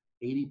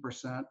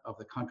 80% of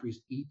the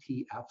country's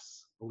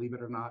ETFs. Believe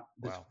it or not,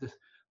 wow.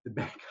 The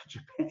Bank of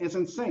Japan is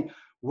insane.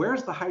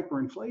 Where's the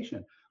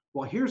hyperinflation?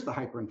 Well, here's the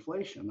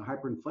hyperinflation. The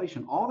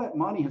hyperinflation, all that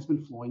money has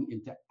been flowing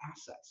into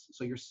assets.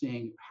 So you're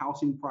seeing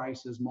housing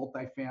prices,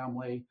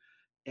 multifamily,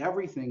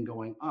 everything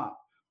going up.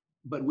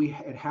 But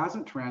it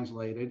hasn't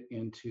translated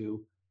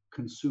into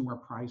consumer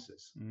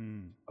prices.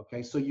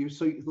 Okay, so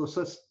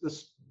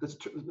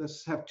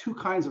let's have two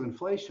kinds of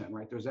inflation,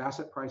 right? There's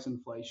asset price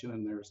inflation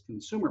and there's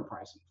consumer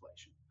price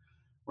inflation,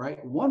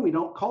 right? One we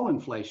don't call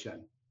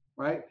inflation,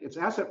 right? It's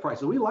asset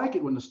prices. We like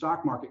it when the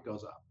stock market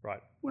goes up,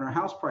 right? When our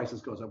house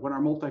prices goes up, when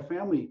our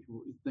multifamily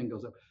thing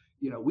goes up.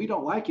 We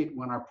don't like it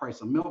when our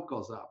price of milk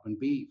goes up and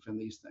beef and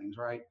these things,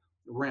 right?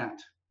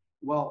 Rent.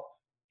 Well,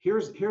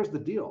 here's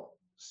the deal.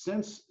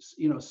 Since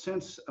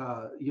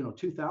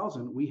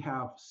 2000, we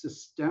have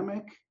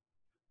systemic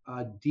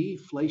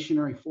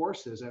deflationary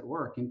forces at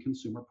work in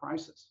consumer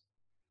prices.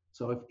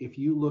 So if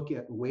you look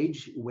at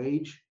wage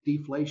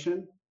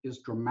deflation is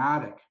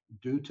dramatic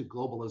due to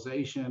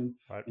globalization,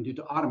 right, and due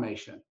to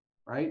automation,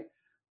 right?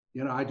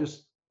 I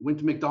just went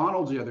to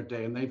McDonald's the other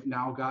day, and they've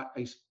now got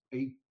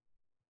a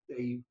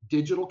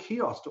digital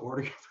kiosk to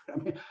order. I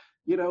mean,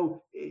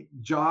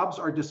 jobs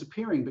are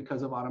disappearing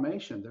because of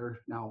automation.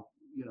 They're now,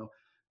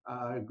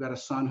 I've got a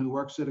son who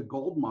works at a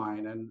gold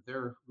mine, and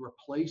they're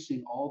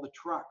replacing all the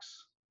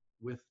trucks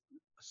with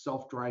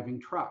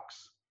self-driving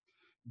trucks,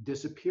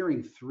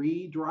 disappearing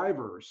 3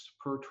 drivers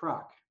per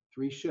truck,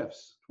 3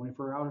 shifts,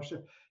 24-hour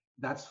shift.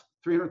 That's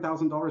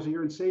 $300,000 a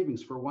year in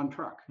savings for one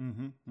truck.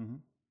 Mm-hmm, mm-hmm.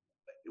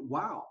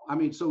 Wow. I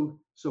mean,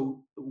 so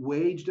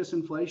wage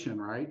disinflation,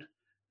 right?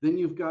 Then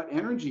you've got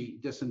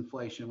energy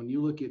disinflation. When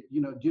you look at,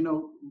 do you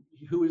know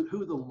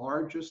who the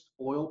largest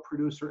oil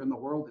producer in the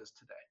world is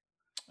today?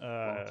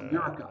 Well, it's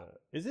America.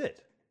 Is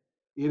it?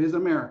 It is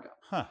America.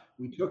 Huh.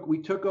 We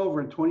took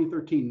over in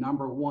 2013,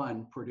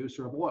 #1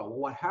 producer of oil. Well,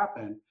 what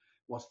happened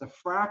was the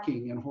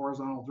fracking and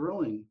horizontal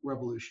drilling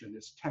revolution.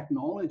 It's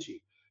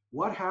technology.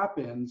 What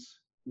happens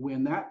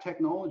when that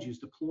technology is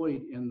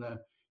deployed in the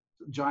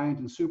giant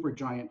and super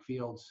giant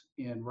fields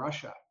in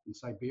Russia, in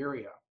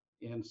Siberia,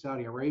 in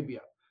Saudi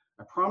Arabia?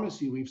 I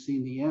promise you, we've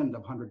seen the end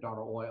of $100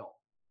 oil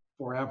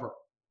forever.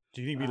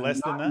 Do you think it'd be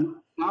less than that?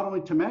 Not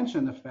only to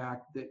mention the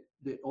fact that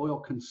the oil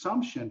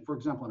consumption, for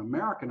example, in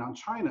America, now in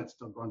China it's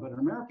still growing, but in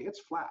America it's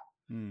flat.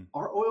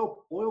 Our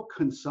oil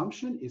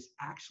consumption is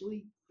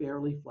actually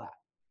fairly flat.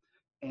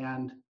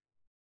 And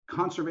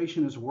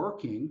conservation is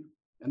working.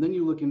 And then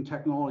you look in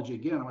technology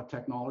again. I'm a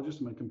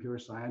technologist, I'm a computer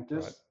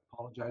scientist. Right.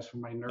 Apologize for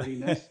my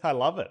nerdiness. I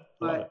love it.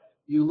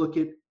 You look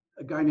at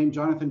a guy named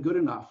Jonathan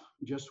Goodenough,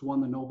 just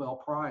won the Nobel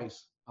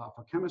Prize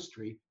for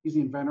chemistry. He's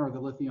the inventor of the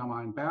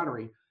lithium-ion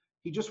battery.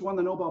 He just won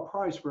the Nobel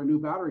Prize for a new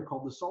battery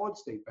called the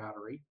solid-state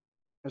battery.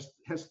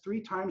 Has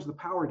 3 times the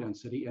power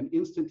density and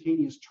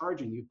instantaneous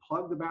charging. You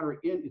plug the battery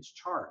in, it's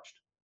charged.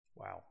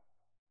 Wow.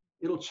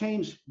 It'll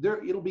change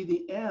there. It'll be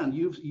the end.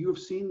 You've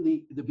seen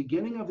the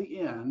beginning of the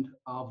end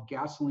of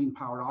gasoline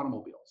powered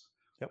automobiles.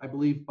 Yep. I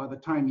believe by the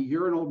time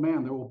you're an old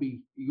man,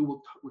 you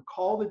will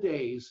recall the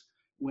days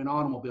when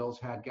automobiles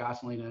had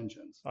gasoline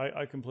engines.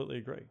 I completely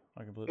agree.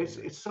 Agree.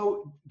 It's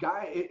so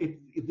at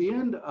the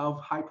end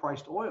of high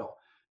priced oil,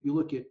 you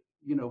look at,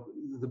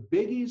 the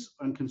biggies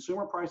on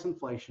consumer price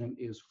inflation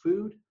is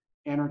food,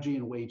 energy,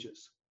 and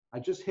wages. I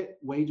just hit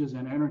wages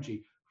and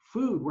energy.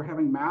 Food, we're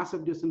having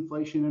massive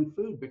disinflation in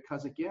food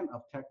because, again,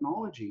 of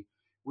technology.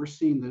 We're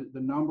seeing the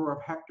number of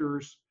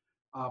hectares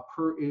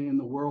in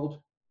the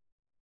world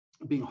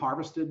being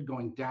harvested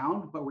going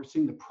down, but we're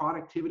seeing the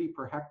productivity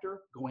per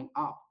hectare going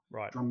up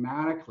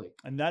dramatically.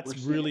 And that's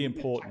really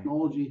important.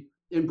 Technology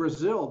in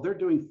Brazil, they're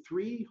doing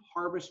 3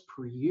 harvests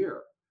per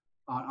year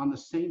on the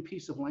same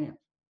piece of land,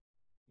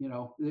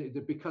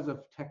 because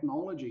of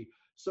technology.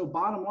 So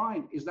bottom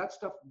line, is that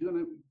stuff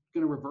going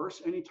to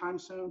reverse anytime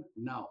soon?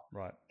 No.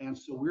 Right. And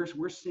so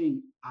we're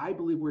seeing, I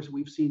believe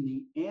we've seen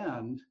the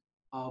end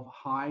of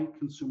high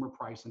consumer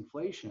price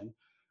inflation.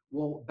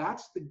 Well,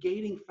 that's the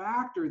gating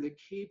factor that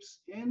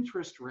keeps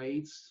interest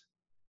rates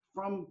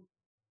from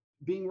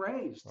being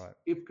raised. Right.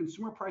 If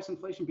consumer price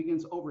inflation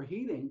begins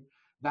overheating,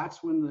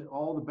 that's when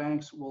all the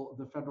banks will,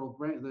 the federal,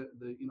 the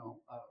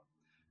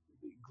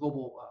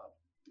global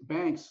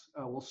banks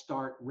will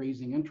start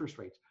raising interest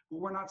rates.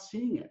 Well, we're not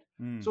seeing it.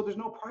 So there's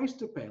no price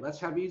to pay. Let's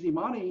have easy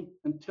money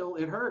until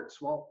it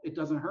hurts. Well, it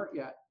doesn't hurt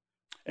yet.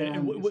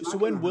 So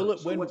when will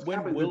it? When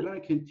they're going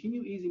to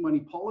continue easy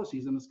money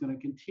policies, and it's going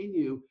to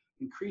continue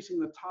increasing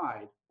the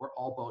tide where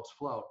all boats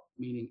float,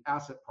 meaning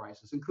asset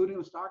prices, including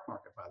the stock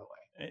market, by the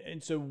way.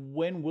 And so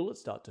when will it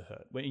start to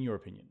hurt, in your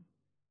opinion?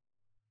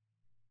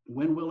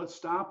 When will it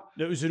stop?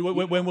 No, so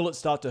when will it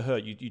start to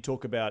hurt? You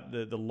talk about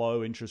the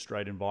low interest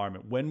rate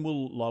environment. When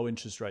will low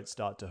interest rates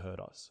start to hurt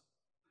us?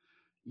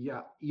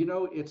 Yeah,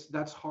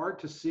 that's hard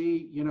to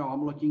see.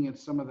 I'm looking at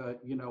some of the,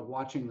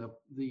 watching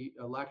the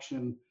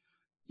election,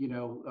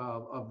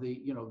 of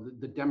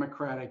the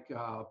Democratic,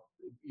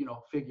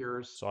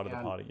 figures side of the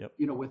party. Yep.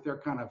 With their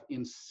kind of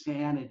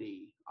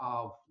insanity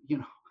of,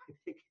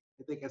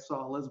 I think I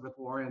saw Elizabeth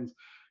Warren's,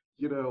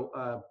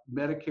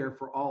 Medicare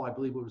for all. I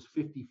believe it was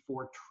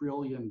 $54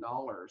 trillion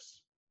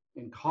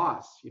in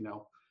costs.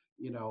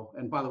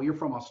 And by the way, you're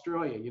from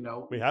Australia.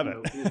 We have it.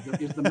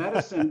 Is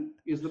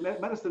the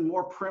medicine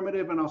more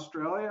primitive in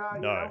Australia?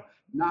 No.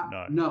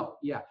 No.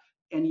 Yeah.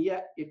 And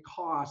yet it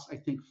costs, I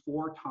think,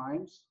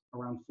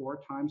 around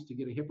four times to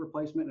get a hip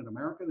replacement in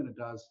America than it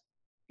does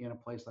in a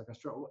place like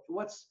Australia.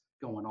 What's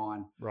going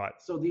on? Right.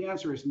 So the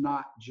answer is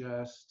not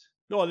just.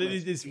 No,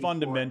 there's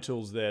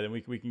fundamentals there, and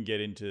we can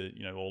get into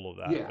all of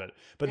that. Yeah.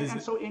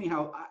 But so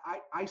anyhow,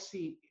 I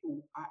see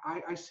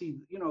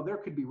there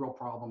could be real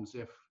problems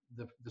if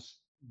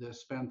the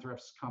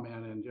spendthrifts come in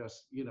and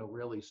just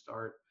really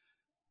start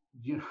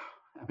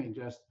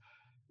just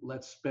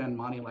let's spend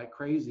money like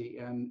crazy,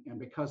 and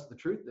because the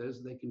truth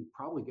is they can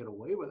probably get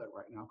away with it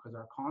right now because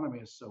our economy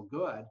is so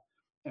good,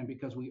 and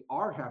because we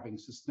are having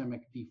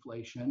systemic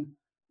deflation.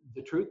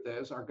 The truth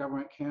is our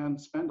government can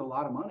spend a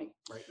lot of money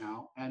right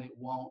now, and it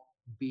won't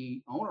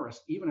be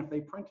onerous even if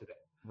they printed it.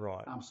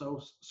 Right.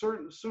 So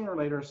sooner or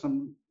later,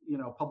 some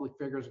public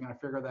figures are going to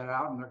figure that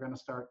out, and they're going to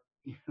start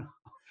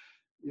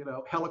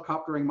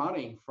helicoptering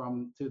money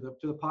to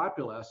the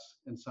populace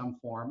in some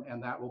form,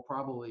 and that will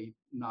probably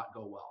not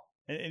go well.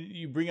 And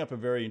you bring up a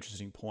very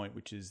interesting point,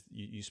 which is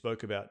you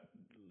spoke about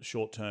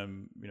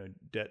short-term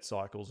debt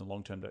cycles and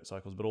long-term debt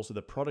cycles, but also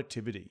the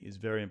productivity is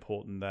very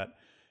important. That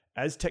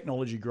as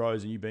technology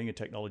grows, and you being a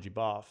technology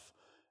buff,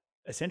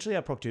 essentially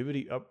our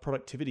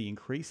productivity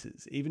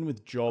increases. Even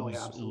with jobs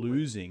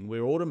losing,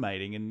 we're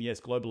automating, and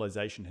yes,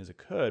 globalization has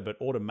occurred, but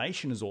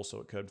automation has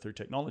also occurred through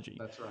technology.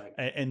 That's right.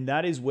 And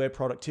that is where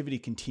productivity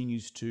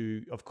continues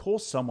to, of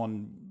course,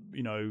 someone,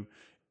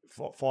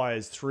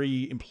 fires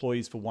 3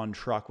 employees for 1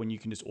 truck when you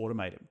can just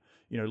automate them.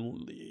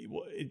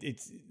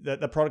 It's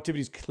the productivity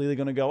is clearly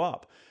going to go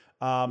up.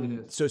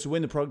 So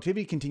when the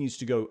productivity continues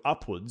to go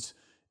upwards,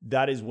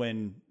 that is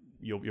when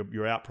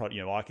your output,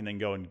 I can then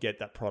go and get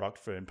that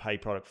product and pay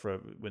product for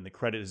when the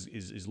credit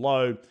is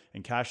low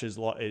and cash is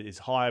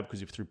higher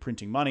because through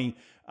printing money,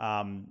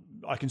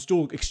 I can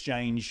still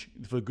exchange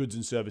for goods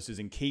and services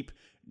and keep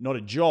not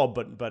a job,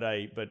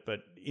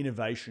 but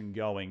innovation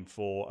going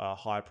for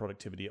high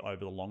productivity over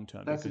the long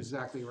term. That's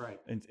exactly right.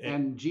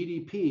 And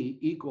GDP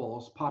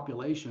equals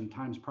population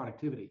times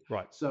productivity.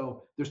 Right.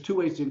 So there's 2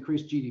 ways to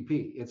increase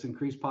GDP. It's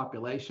increased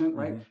population,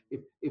 right?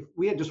 Mm-hmm. If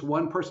we had just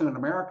 1 person in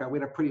America,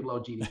 we'd have pretty low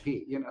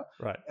GDP,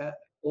 Right.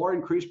 Or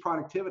increase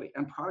productivity,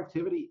 and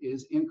productivity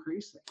is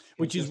increasing.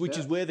 Which is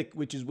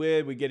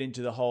where we get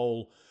into the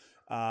whole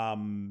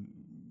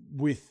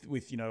with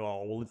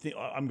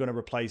I'm going to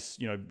replace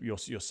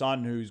your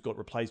son who's got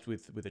replaced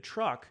with a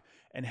truck,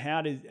 and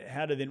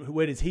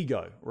where does he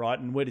go, right?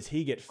 And where does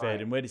he get fed,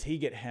 Right. and where does he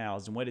get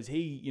housed, and where does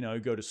he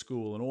go to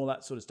school, and all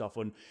that sort of stuff.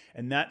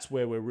 And that's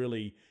where we're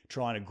really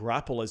trying to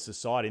grapple as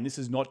society. And this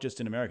is not just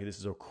in America, this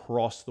is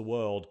across the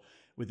world,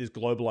 with this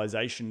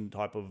globalization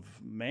type of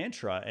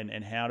mantra,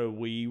 and how do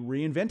we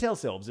reinvent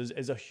ourselves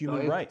as a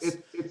human race?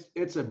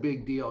 It's a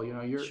big deal.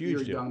 You're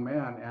Huge a deal. young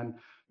man, and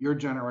your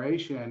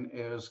generation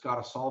is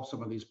got to solve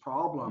some of these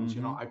problems.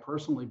 Mm-hmm. I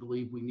personally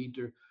believe we need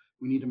to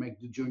make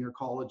the junior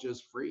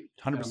colleges free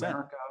 100%. in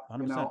America.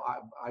 100%.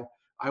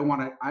 I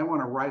want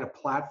to write a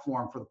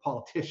platform for the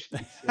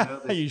politicians.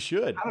 You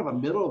should. Kind of a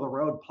middle of the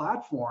road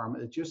platform.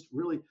 It just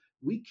really,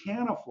 we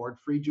can afford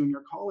free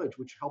junior college,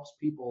 which helps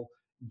people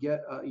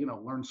get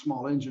learn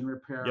small engine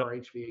repair, Yep. or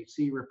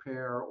HVAC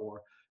repair,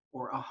 or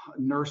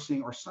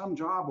nursing, or some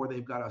job where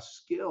they've got a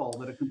skill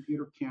that a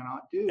computer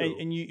cannot do.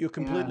 And you're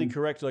completely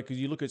correct. Like, because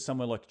you look at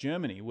somewhere like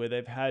Germany, where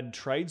they've had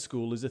trade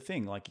school as a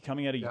thing. Like, you're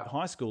coming out of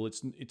high school,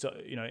 it's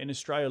in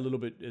Australia a little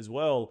bit as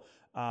well.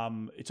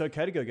 It's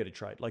okay to go get a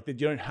trade. Like, you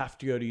don't have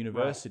to go to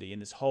university. Right.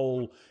 And this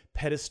whole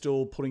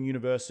pedestal, putting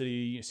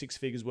university, 6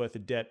 figures worth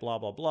of debt, blah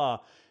blah blah.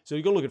 So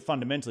you've got to look at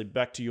fundamentally,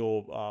 back to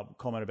your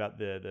comment about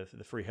the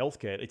free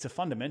healthcare. It's a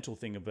fundamental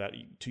thing about,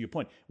 to your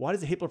point, why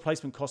does a hip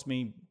replacement cost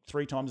me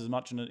 3 times as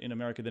much in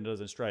America than it does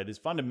in Australia? There's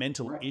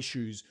fundamental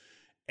issues,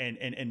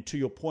 and to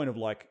your point of,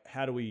 like,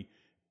 how do we,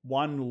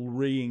 one,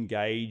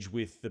 re-engage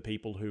with the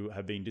people who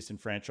have been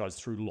disenfranchised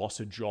through loss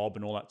of job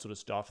and all that sort of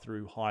stuff,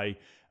 through high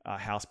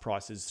house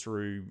prices,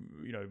 through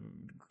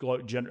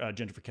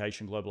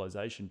gentrification,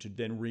 globalization, to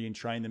then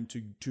re-entrain them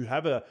to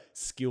have a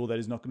skill that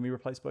is not going to be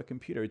replaced by a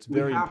computer. It's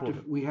very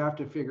important. We have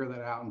to figure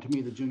that out, and to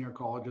me, the junior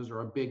colleges are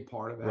a big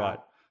part of that. Right.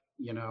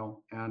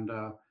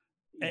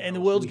 And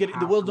the world's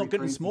not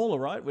getting smaller,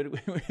 right?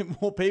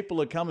 More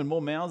people are coming,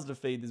 more mouths to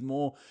feed. There's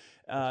more.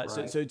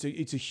 So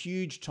it's a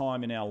huge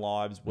time in our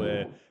lives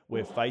where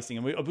we're facing,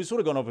 and we've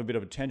sort of gone off a bit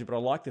of a tangent, but I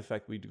like the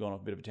fact we've gone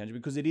off a bit of a tangent,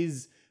 because it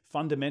is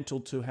fundamental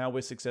to how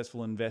we're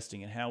successful in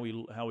investing, and how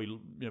we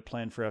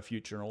plan for our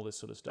future and all this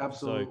sort of stuff.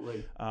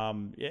 Absolutely. So,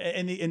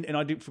 and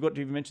I forgot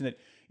to even mention that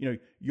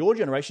your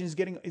generation is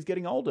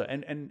getting older,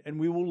 and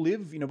we will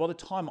live. By the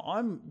time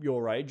I'm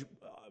your age,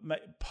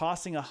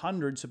 surpassing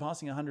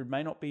 100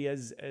 may not be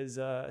as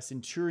a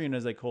centurion,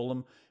 as they call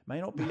them,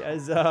 may not be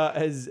as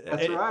as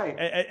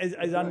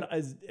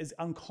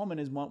uncommon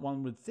as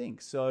one would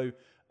think. So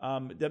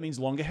that means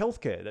longer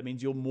healthcare. That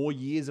means you're more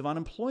years of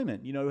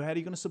unemployment. How are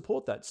you going to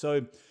support that?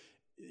 So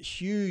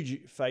huge.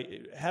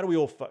 How do we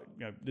all?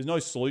 There's no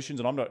solutions,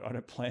 and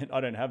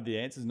I don't have the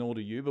answers, nor do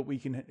you. But we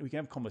can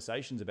have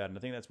conversations about it. And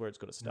I think that's where it's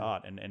got to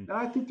start. And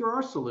I think there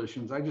are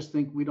solutions. I just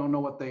think we don't know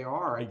what they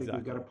are. I think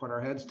we've got to put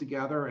our heads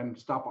together and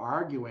stop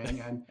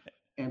arguing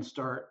and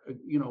start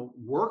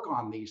work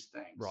on these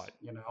things. Right.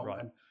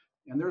 Right.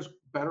 And there's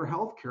better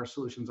healthcare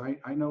solutions.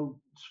 I know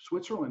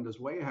Switzerland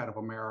is way ahead of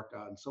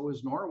America, and so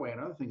is Norway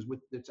and other things.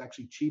 It's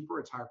actually cheaper,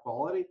 it's higher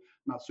quality.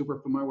 I'm not super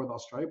familiar with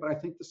Australia, but I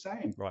think the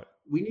same. Right.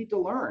 We need to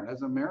learn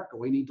as America.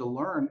 We need to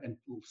learn and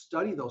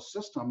study those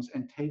systems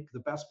and take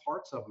the best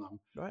parts of them.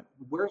 Right.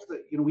 Where's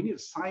we need a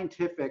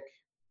scientific,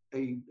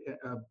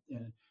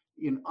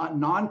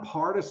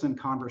 nonpartisan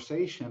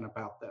conversation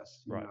about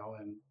this. Right.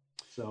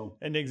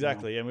 And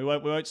exactly, and we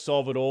won't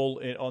solve it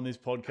all on this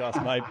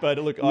podcast, mate. But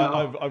look,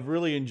 No. I've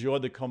really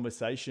enjoyed the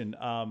conversation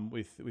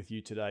with you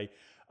today.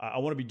 I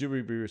want to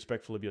be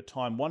respectful of your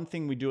time. One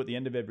thing we do at the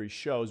end of every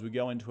show is we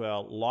go into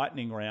our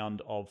lightning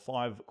round of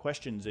 5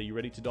 questions. Are you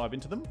ready to dive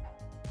into them?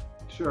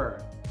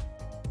 Sure.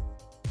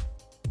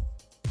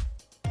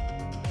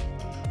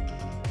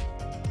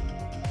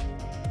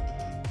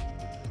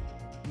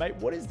 Mate,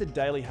 what is the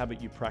daily habit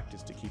you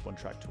practice to keep on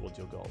track towards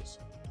your goals?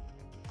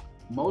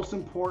 Most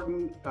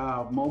important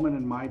moment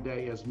in my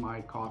day is my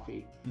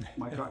coffee.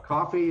 My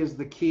coffee is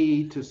the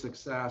key to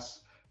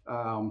success.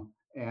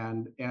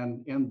 And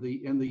in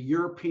the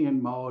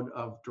European mode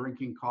of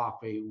drinking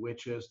coffee,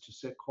 which is to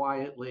sit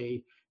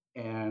quietly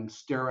and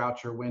stare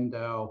out your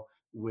window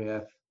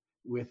with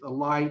a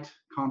light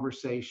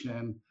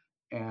conversation.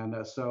 And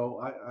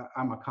so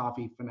I'm a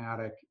coffee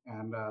fanatic,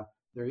 and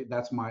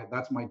that's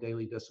my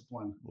daily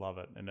discipline. Love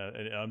it. And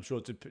I'm sure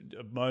it's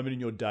a moment in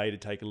your day to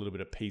take a little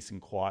bit of peace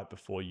and quiet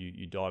before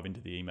you dive into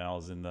the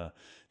emails and the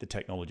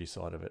technology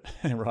side of it,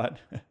 right?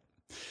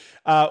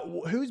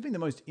 Who's been the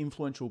most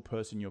influential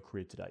person in your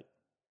career to date?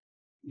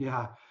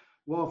 Yeah,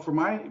 well, for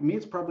me,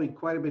 it's probably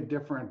quite a bit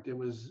different. It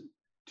was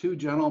 2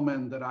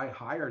 gentlemen that I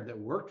hired that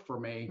worked for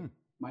me,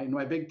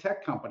 my big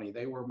tech company.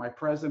 They were my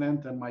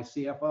president and my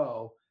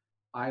CFO.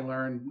 I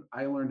learned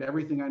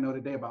everything I know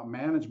today about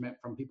management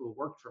from people who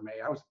worked for me.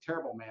 I was a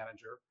terrible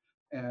manager,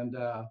 and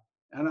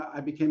I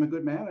became a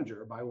good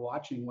manager by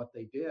watching what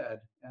they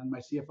did. And my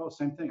CFO,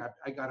 same thing.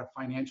 I got a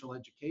financial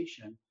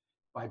education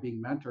by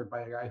being mentored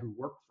by a guy who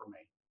worked for me.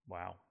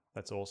 Wow,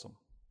 that's awesome.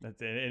 And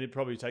it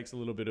probably takes a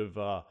little bit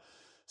of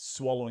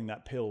swallowing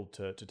that pill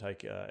to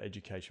take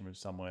education from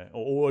somewhere,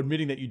 or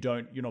admitting that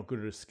you're not good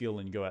at a skill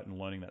and you go out and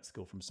learning that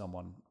skill from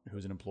someone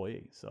who's an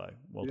employee. So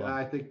well done.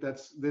 I think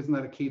isn't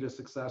that a key to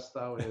success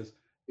though, is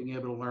being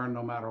able to learn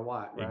no matter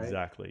what, right?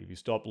 Exactly. If you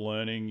stop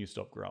learning, you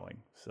stop growing.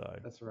 So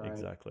that's right.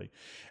 Exactly.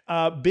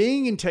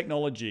 Being in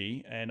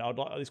technology, and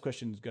this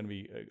question is going to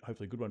be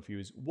hopefully a good one for you,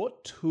 is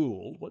what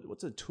tool,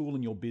 what's a tool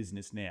in your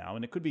business now?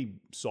 And it could be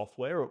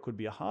software or it could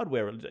be a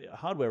hardware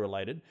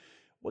related.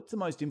 What's the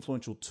most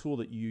influential tool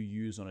that you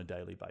use on a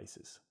daily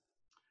basis?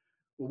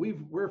 Well,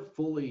 we're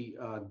fully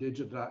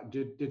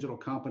digital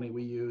company.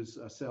 We use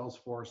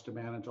Salesforce to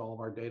manage all of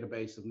our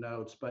database of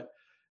notes, but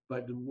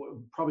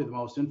probably the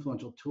most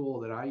influential tool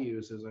that I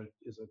use is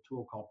a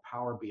tool called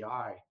Power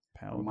BI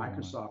from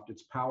Microsoft.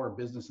 It's Power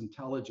Business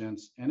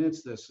Intelligence, and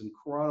it's this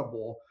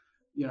incredible.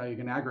 You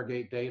can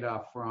aggregate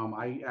data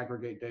I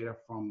aggregate data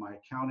from my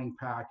accounting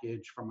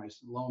package, from my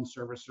loan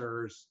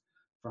servicers,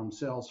 from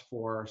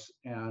Salesforce,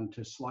 and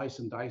to slice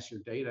and dice your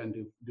data and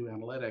do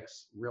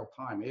analytics real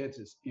time. It's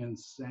just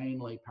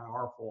insanely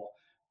powerful,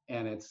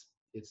 and it's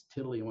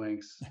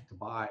tiddlywinks to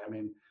buy. I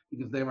mean,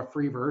 because they have a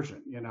free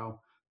version,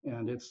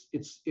 and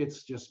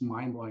it's just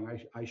mind blowing.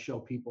 I show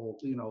people,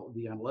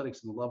 the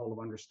analytics and the level of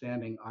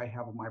understanding I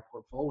have of my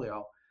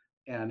portfolio,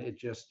 and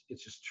it's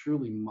just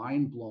truly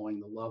mind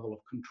blowing the level of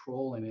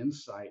control and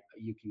insight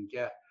that you can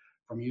get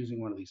from using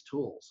one of these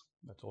tools.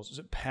 That's awesome. Is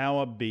it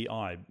Power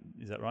BI?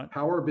 Is that right?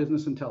 Power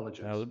Business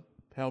Intelligence.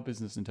 Power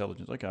Business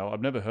Intelligence. Okay,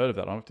 I've never heard of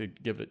that. I'll have to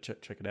give it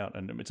check it out.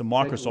 And it's a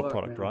Microsoft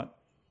product, man. Right?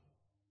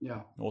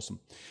 Yeah. Awesome.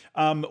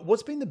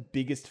 What's been the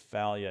biggest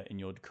failure in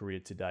your career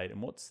to date, and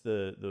what's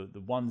the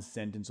one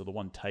sentence or the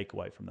one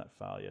takeaway from that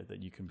failure that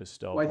you can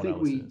bestow upon our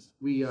listeners?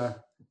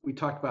 We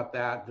talked about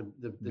that,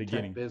 the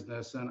tech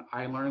business, and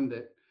I learned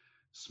that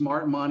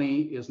smart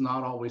money is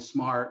not always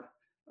smart,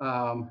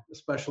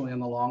 especially in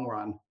the long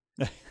run.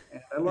 And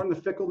I learned the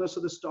fickleness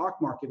of the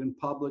stock market and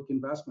public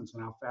investments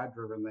and how fad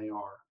driven they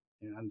are.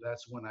 And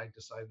that's when I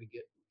decided to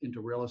get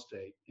into real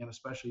estate, and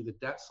especially the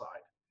debt side,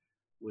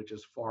 which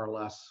is far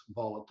less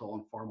volatile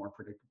and far more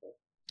predictable.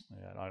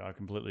 Yeah, I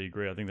completely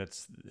agree. I think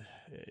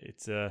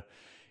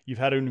you've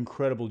had an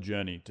incredible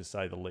journey, to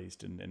say the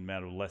least, and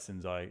amount of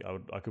lessons. I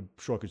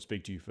could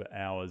speak to you for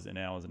hours and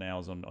hours and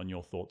hours on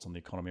your thoughts on the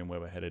economy and where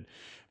we're headed.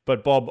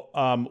 But Bob,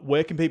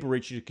 where can people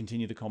reach you to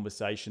continue the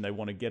conversation? They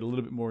want to get a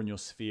little bit more in your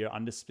sphere,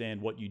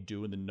 understand what you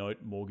do in the note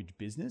mortgage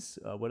business.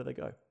 Where do they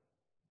go?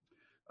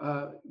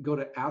 Go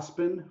to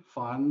Aspen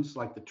Funds,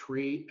 like the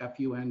tree,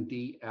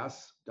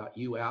 funds.us.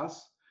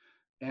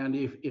 And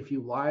if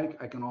you like,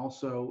 I can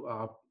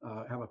also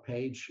have a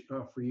page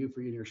for you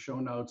in your show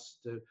notes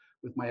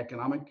with my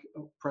economic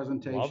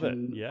presentation. Love it.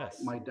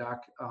 Yes. My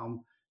deck, and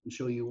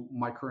show you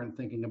my current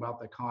thinking about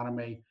the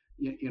economy.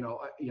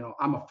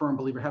 I'm a firm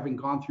believer, having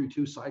gone through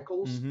 2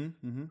 cycles,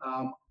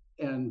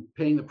 and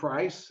paying the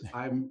price.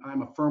 I'm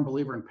a firm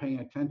believer in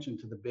paying attention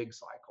to the big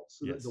cycles.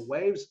 So yes. The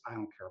waves I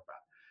don't care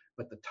about,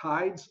 but the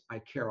tides I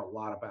care a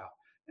lot about.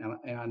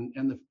 And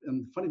the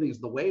funny thing is,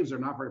 the waves are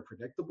not very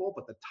predictable,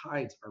 but the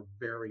tides are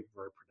very,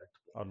 very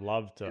predictable. I'd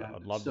love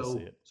to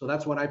see it. So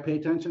that's what I pay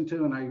attention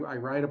to, and I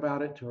write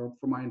about it for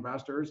my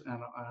investors,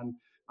 and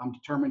I'm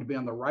determined to be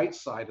on the right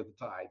side of the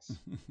tides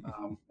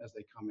as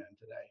they come in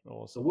today.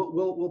 Awesome.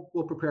 So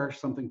we'll prepare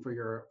something for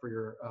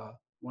your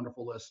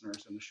wonderful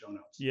listeners in the show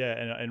notes. Yeah,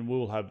 and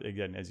we'll have,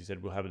 again, as you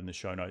said, we'll have it in the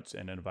show notes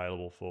and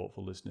available for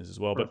listeners as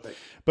well. Perfect.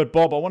 But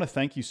Bob, I want to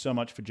thank you so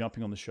much for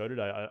jumping on the show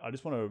today. I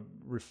just want to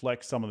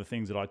reflect some of the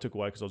things that I took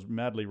away, because I was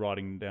madly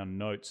writing down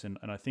notes, and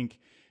I think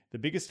the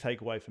biggest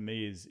takeaway for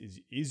me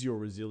is your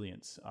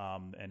resilience,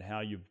 and how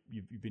you've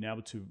been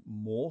able to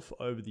morph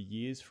over the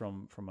years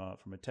from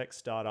a tech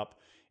startup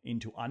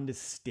into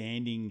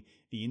understanding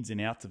the ins and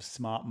outs of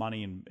smart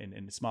money,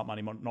 and smart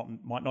money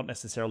might not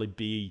necessarily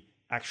be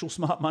actual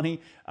smart money,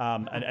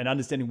 and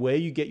understanding where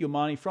you get your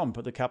money from,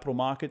 the capital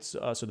markets,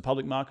 so the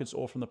public markets,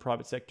 or from the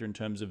private sector, in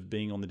terms of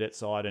being on the debt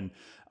side, and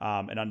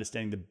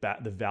understanding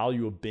the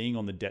value of being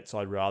on the debt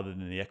side rather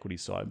than the equity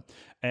side.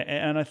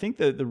 And I think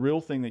that the real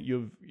thing that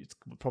it's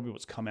probably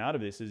what's come out of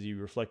this, as you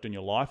reflect on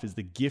your life, is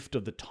the gift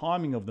of the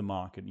timing of the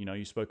market.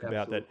 You spoke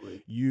about that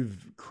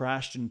you've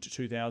crashed into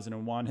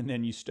 2001, and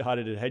then you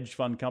started a hedge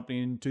fund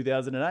company in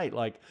 2008.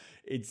 Like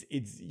it's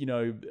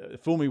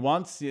fool me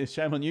once,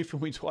 shame on you;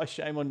 fool me twice,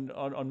 shame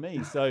on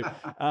me. So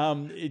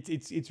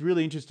it's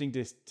really interesting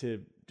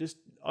to just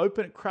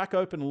crack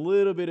open a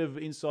little bit of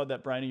inside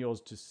that brain of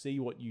yours to see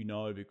what you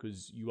know,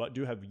 because you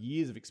do have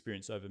years of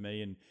experience over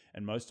me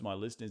and most of my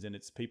listeners, and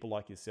it's people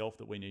like yourself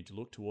that we need to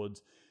look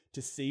towards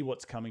to see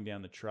what's coming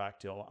down the track,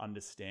 to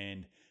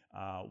understand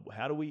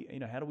how do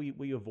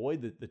we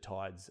avoid the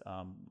tides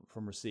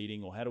from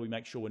receding, or how do we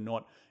make sure we're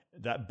not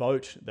that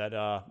boat that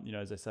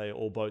as they say,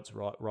 all boats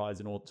rise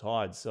and all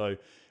tides, so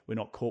we're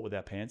not caught with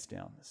our pants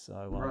down.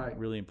 So right.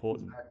 Really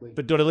important. Exactly.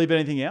 But did I leave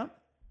anything out?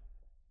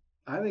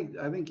 I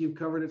think you've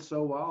covered it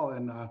so well,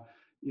 and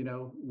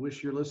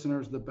wish your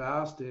listeners the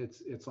best.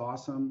 It's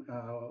awesome,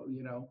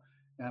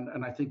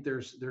 and I think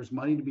there's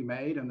money to be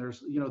made, and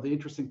there's the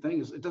interesting thing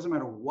is, it doesn't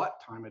matter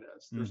what time it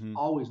is. There's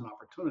always an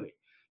opportunity.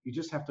 You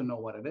just have to know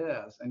what it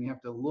is, and you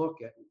have to look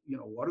at,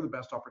 what are the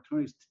best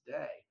opportunities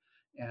today,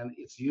 and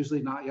it's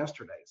usually not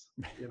yesterday's.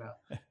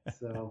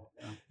 So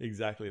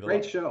exactly.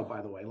 Great show,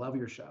 by the way. Love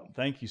your show.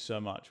 Thank you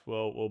so much.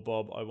 Well,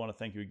 Bob, I want to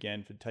thank you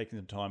again for taking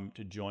the time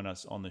to join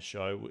us on the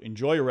show.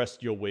 Enjoy the rest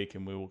of your week,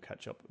 and we will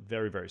catch up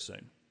very, very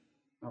soon.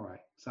 All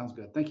right. Sounds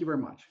good. Thank you very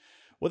much.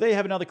 Well, there you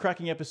have another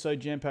cracking episode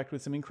jam-packed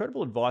with some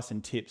incredible advice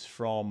and tips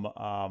from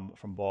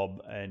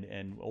Bob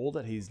and all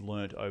that he's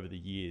learned over the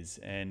years.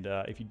 And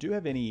if you do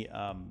have any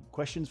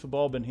questions for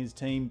Bob and his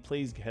team,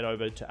 please head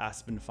over to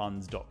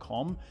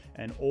aspenfunds.com,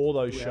 and all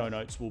those show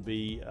notes will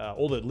be,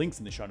 all the links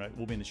in the show note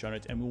will be in the show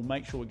notes, and we'll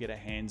make sure we get our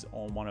hands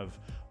on one of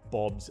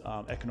Bob's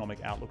economic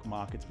outlook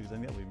markets, because I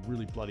think that would be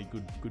really bloody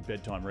good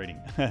bedtime reading.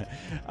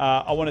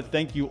 I want to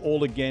thank you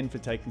all again for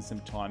taking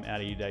some time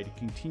out of your day to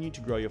continue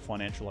to grow your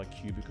financial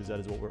IQ, because that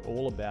is what we're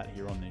all about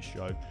here on this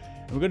show.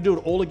 And we're going to do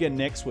it all again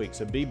next week.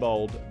 So be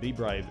bold, be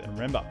brave, and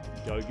remember,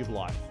 go give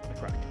life a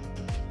crack.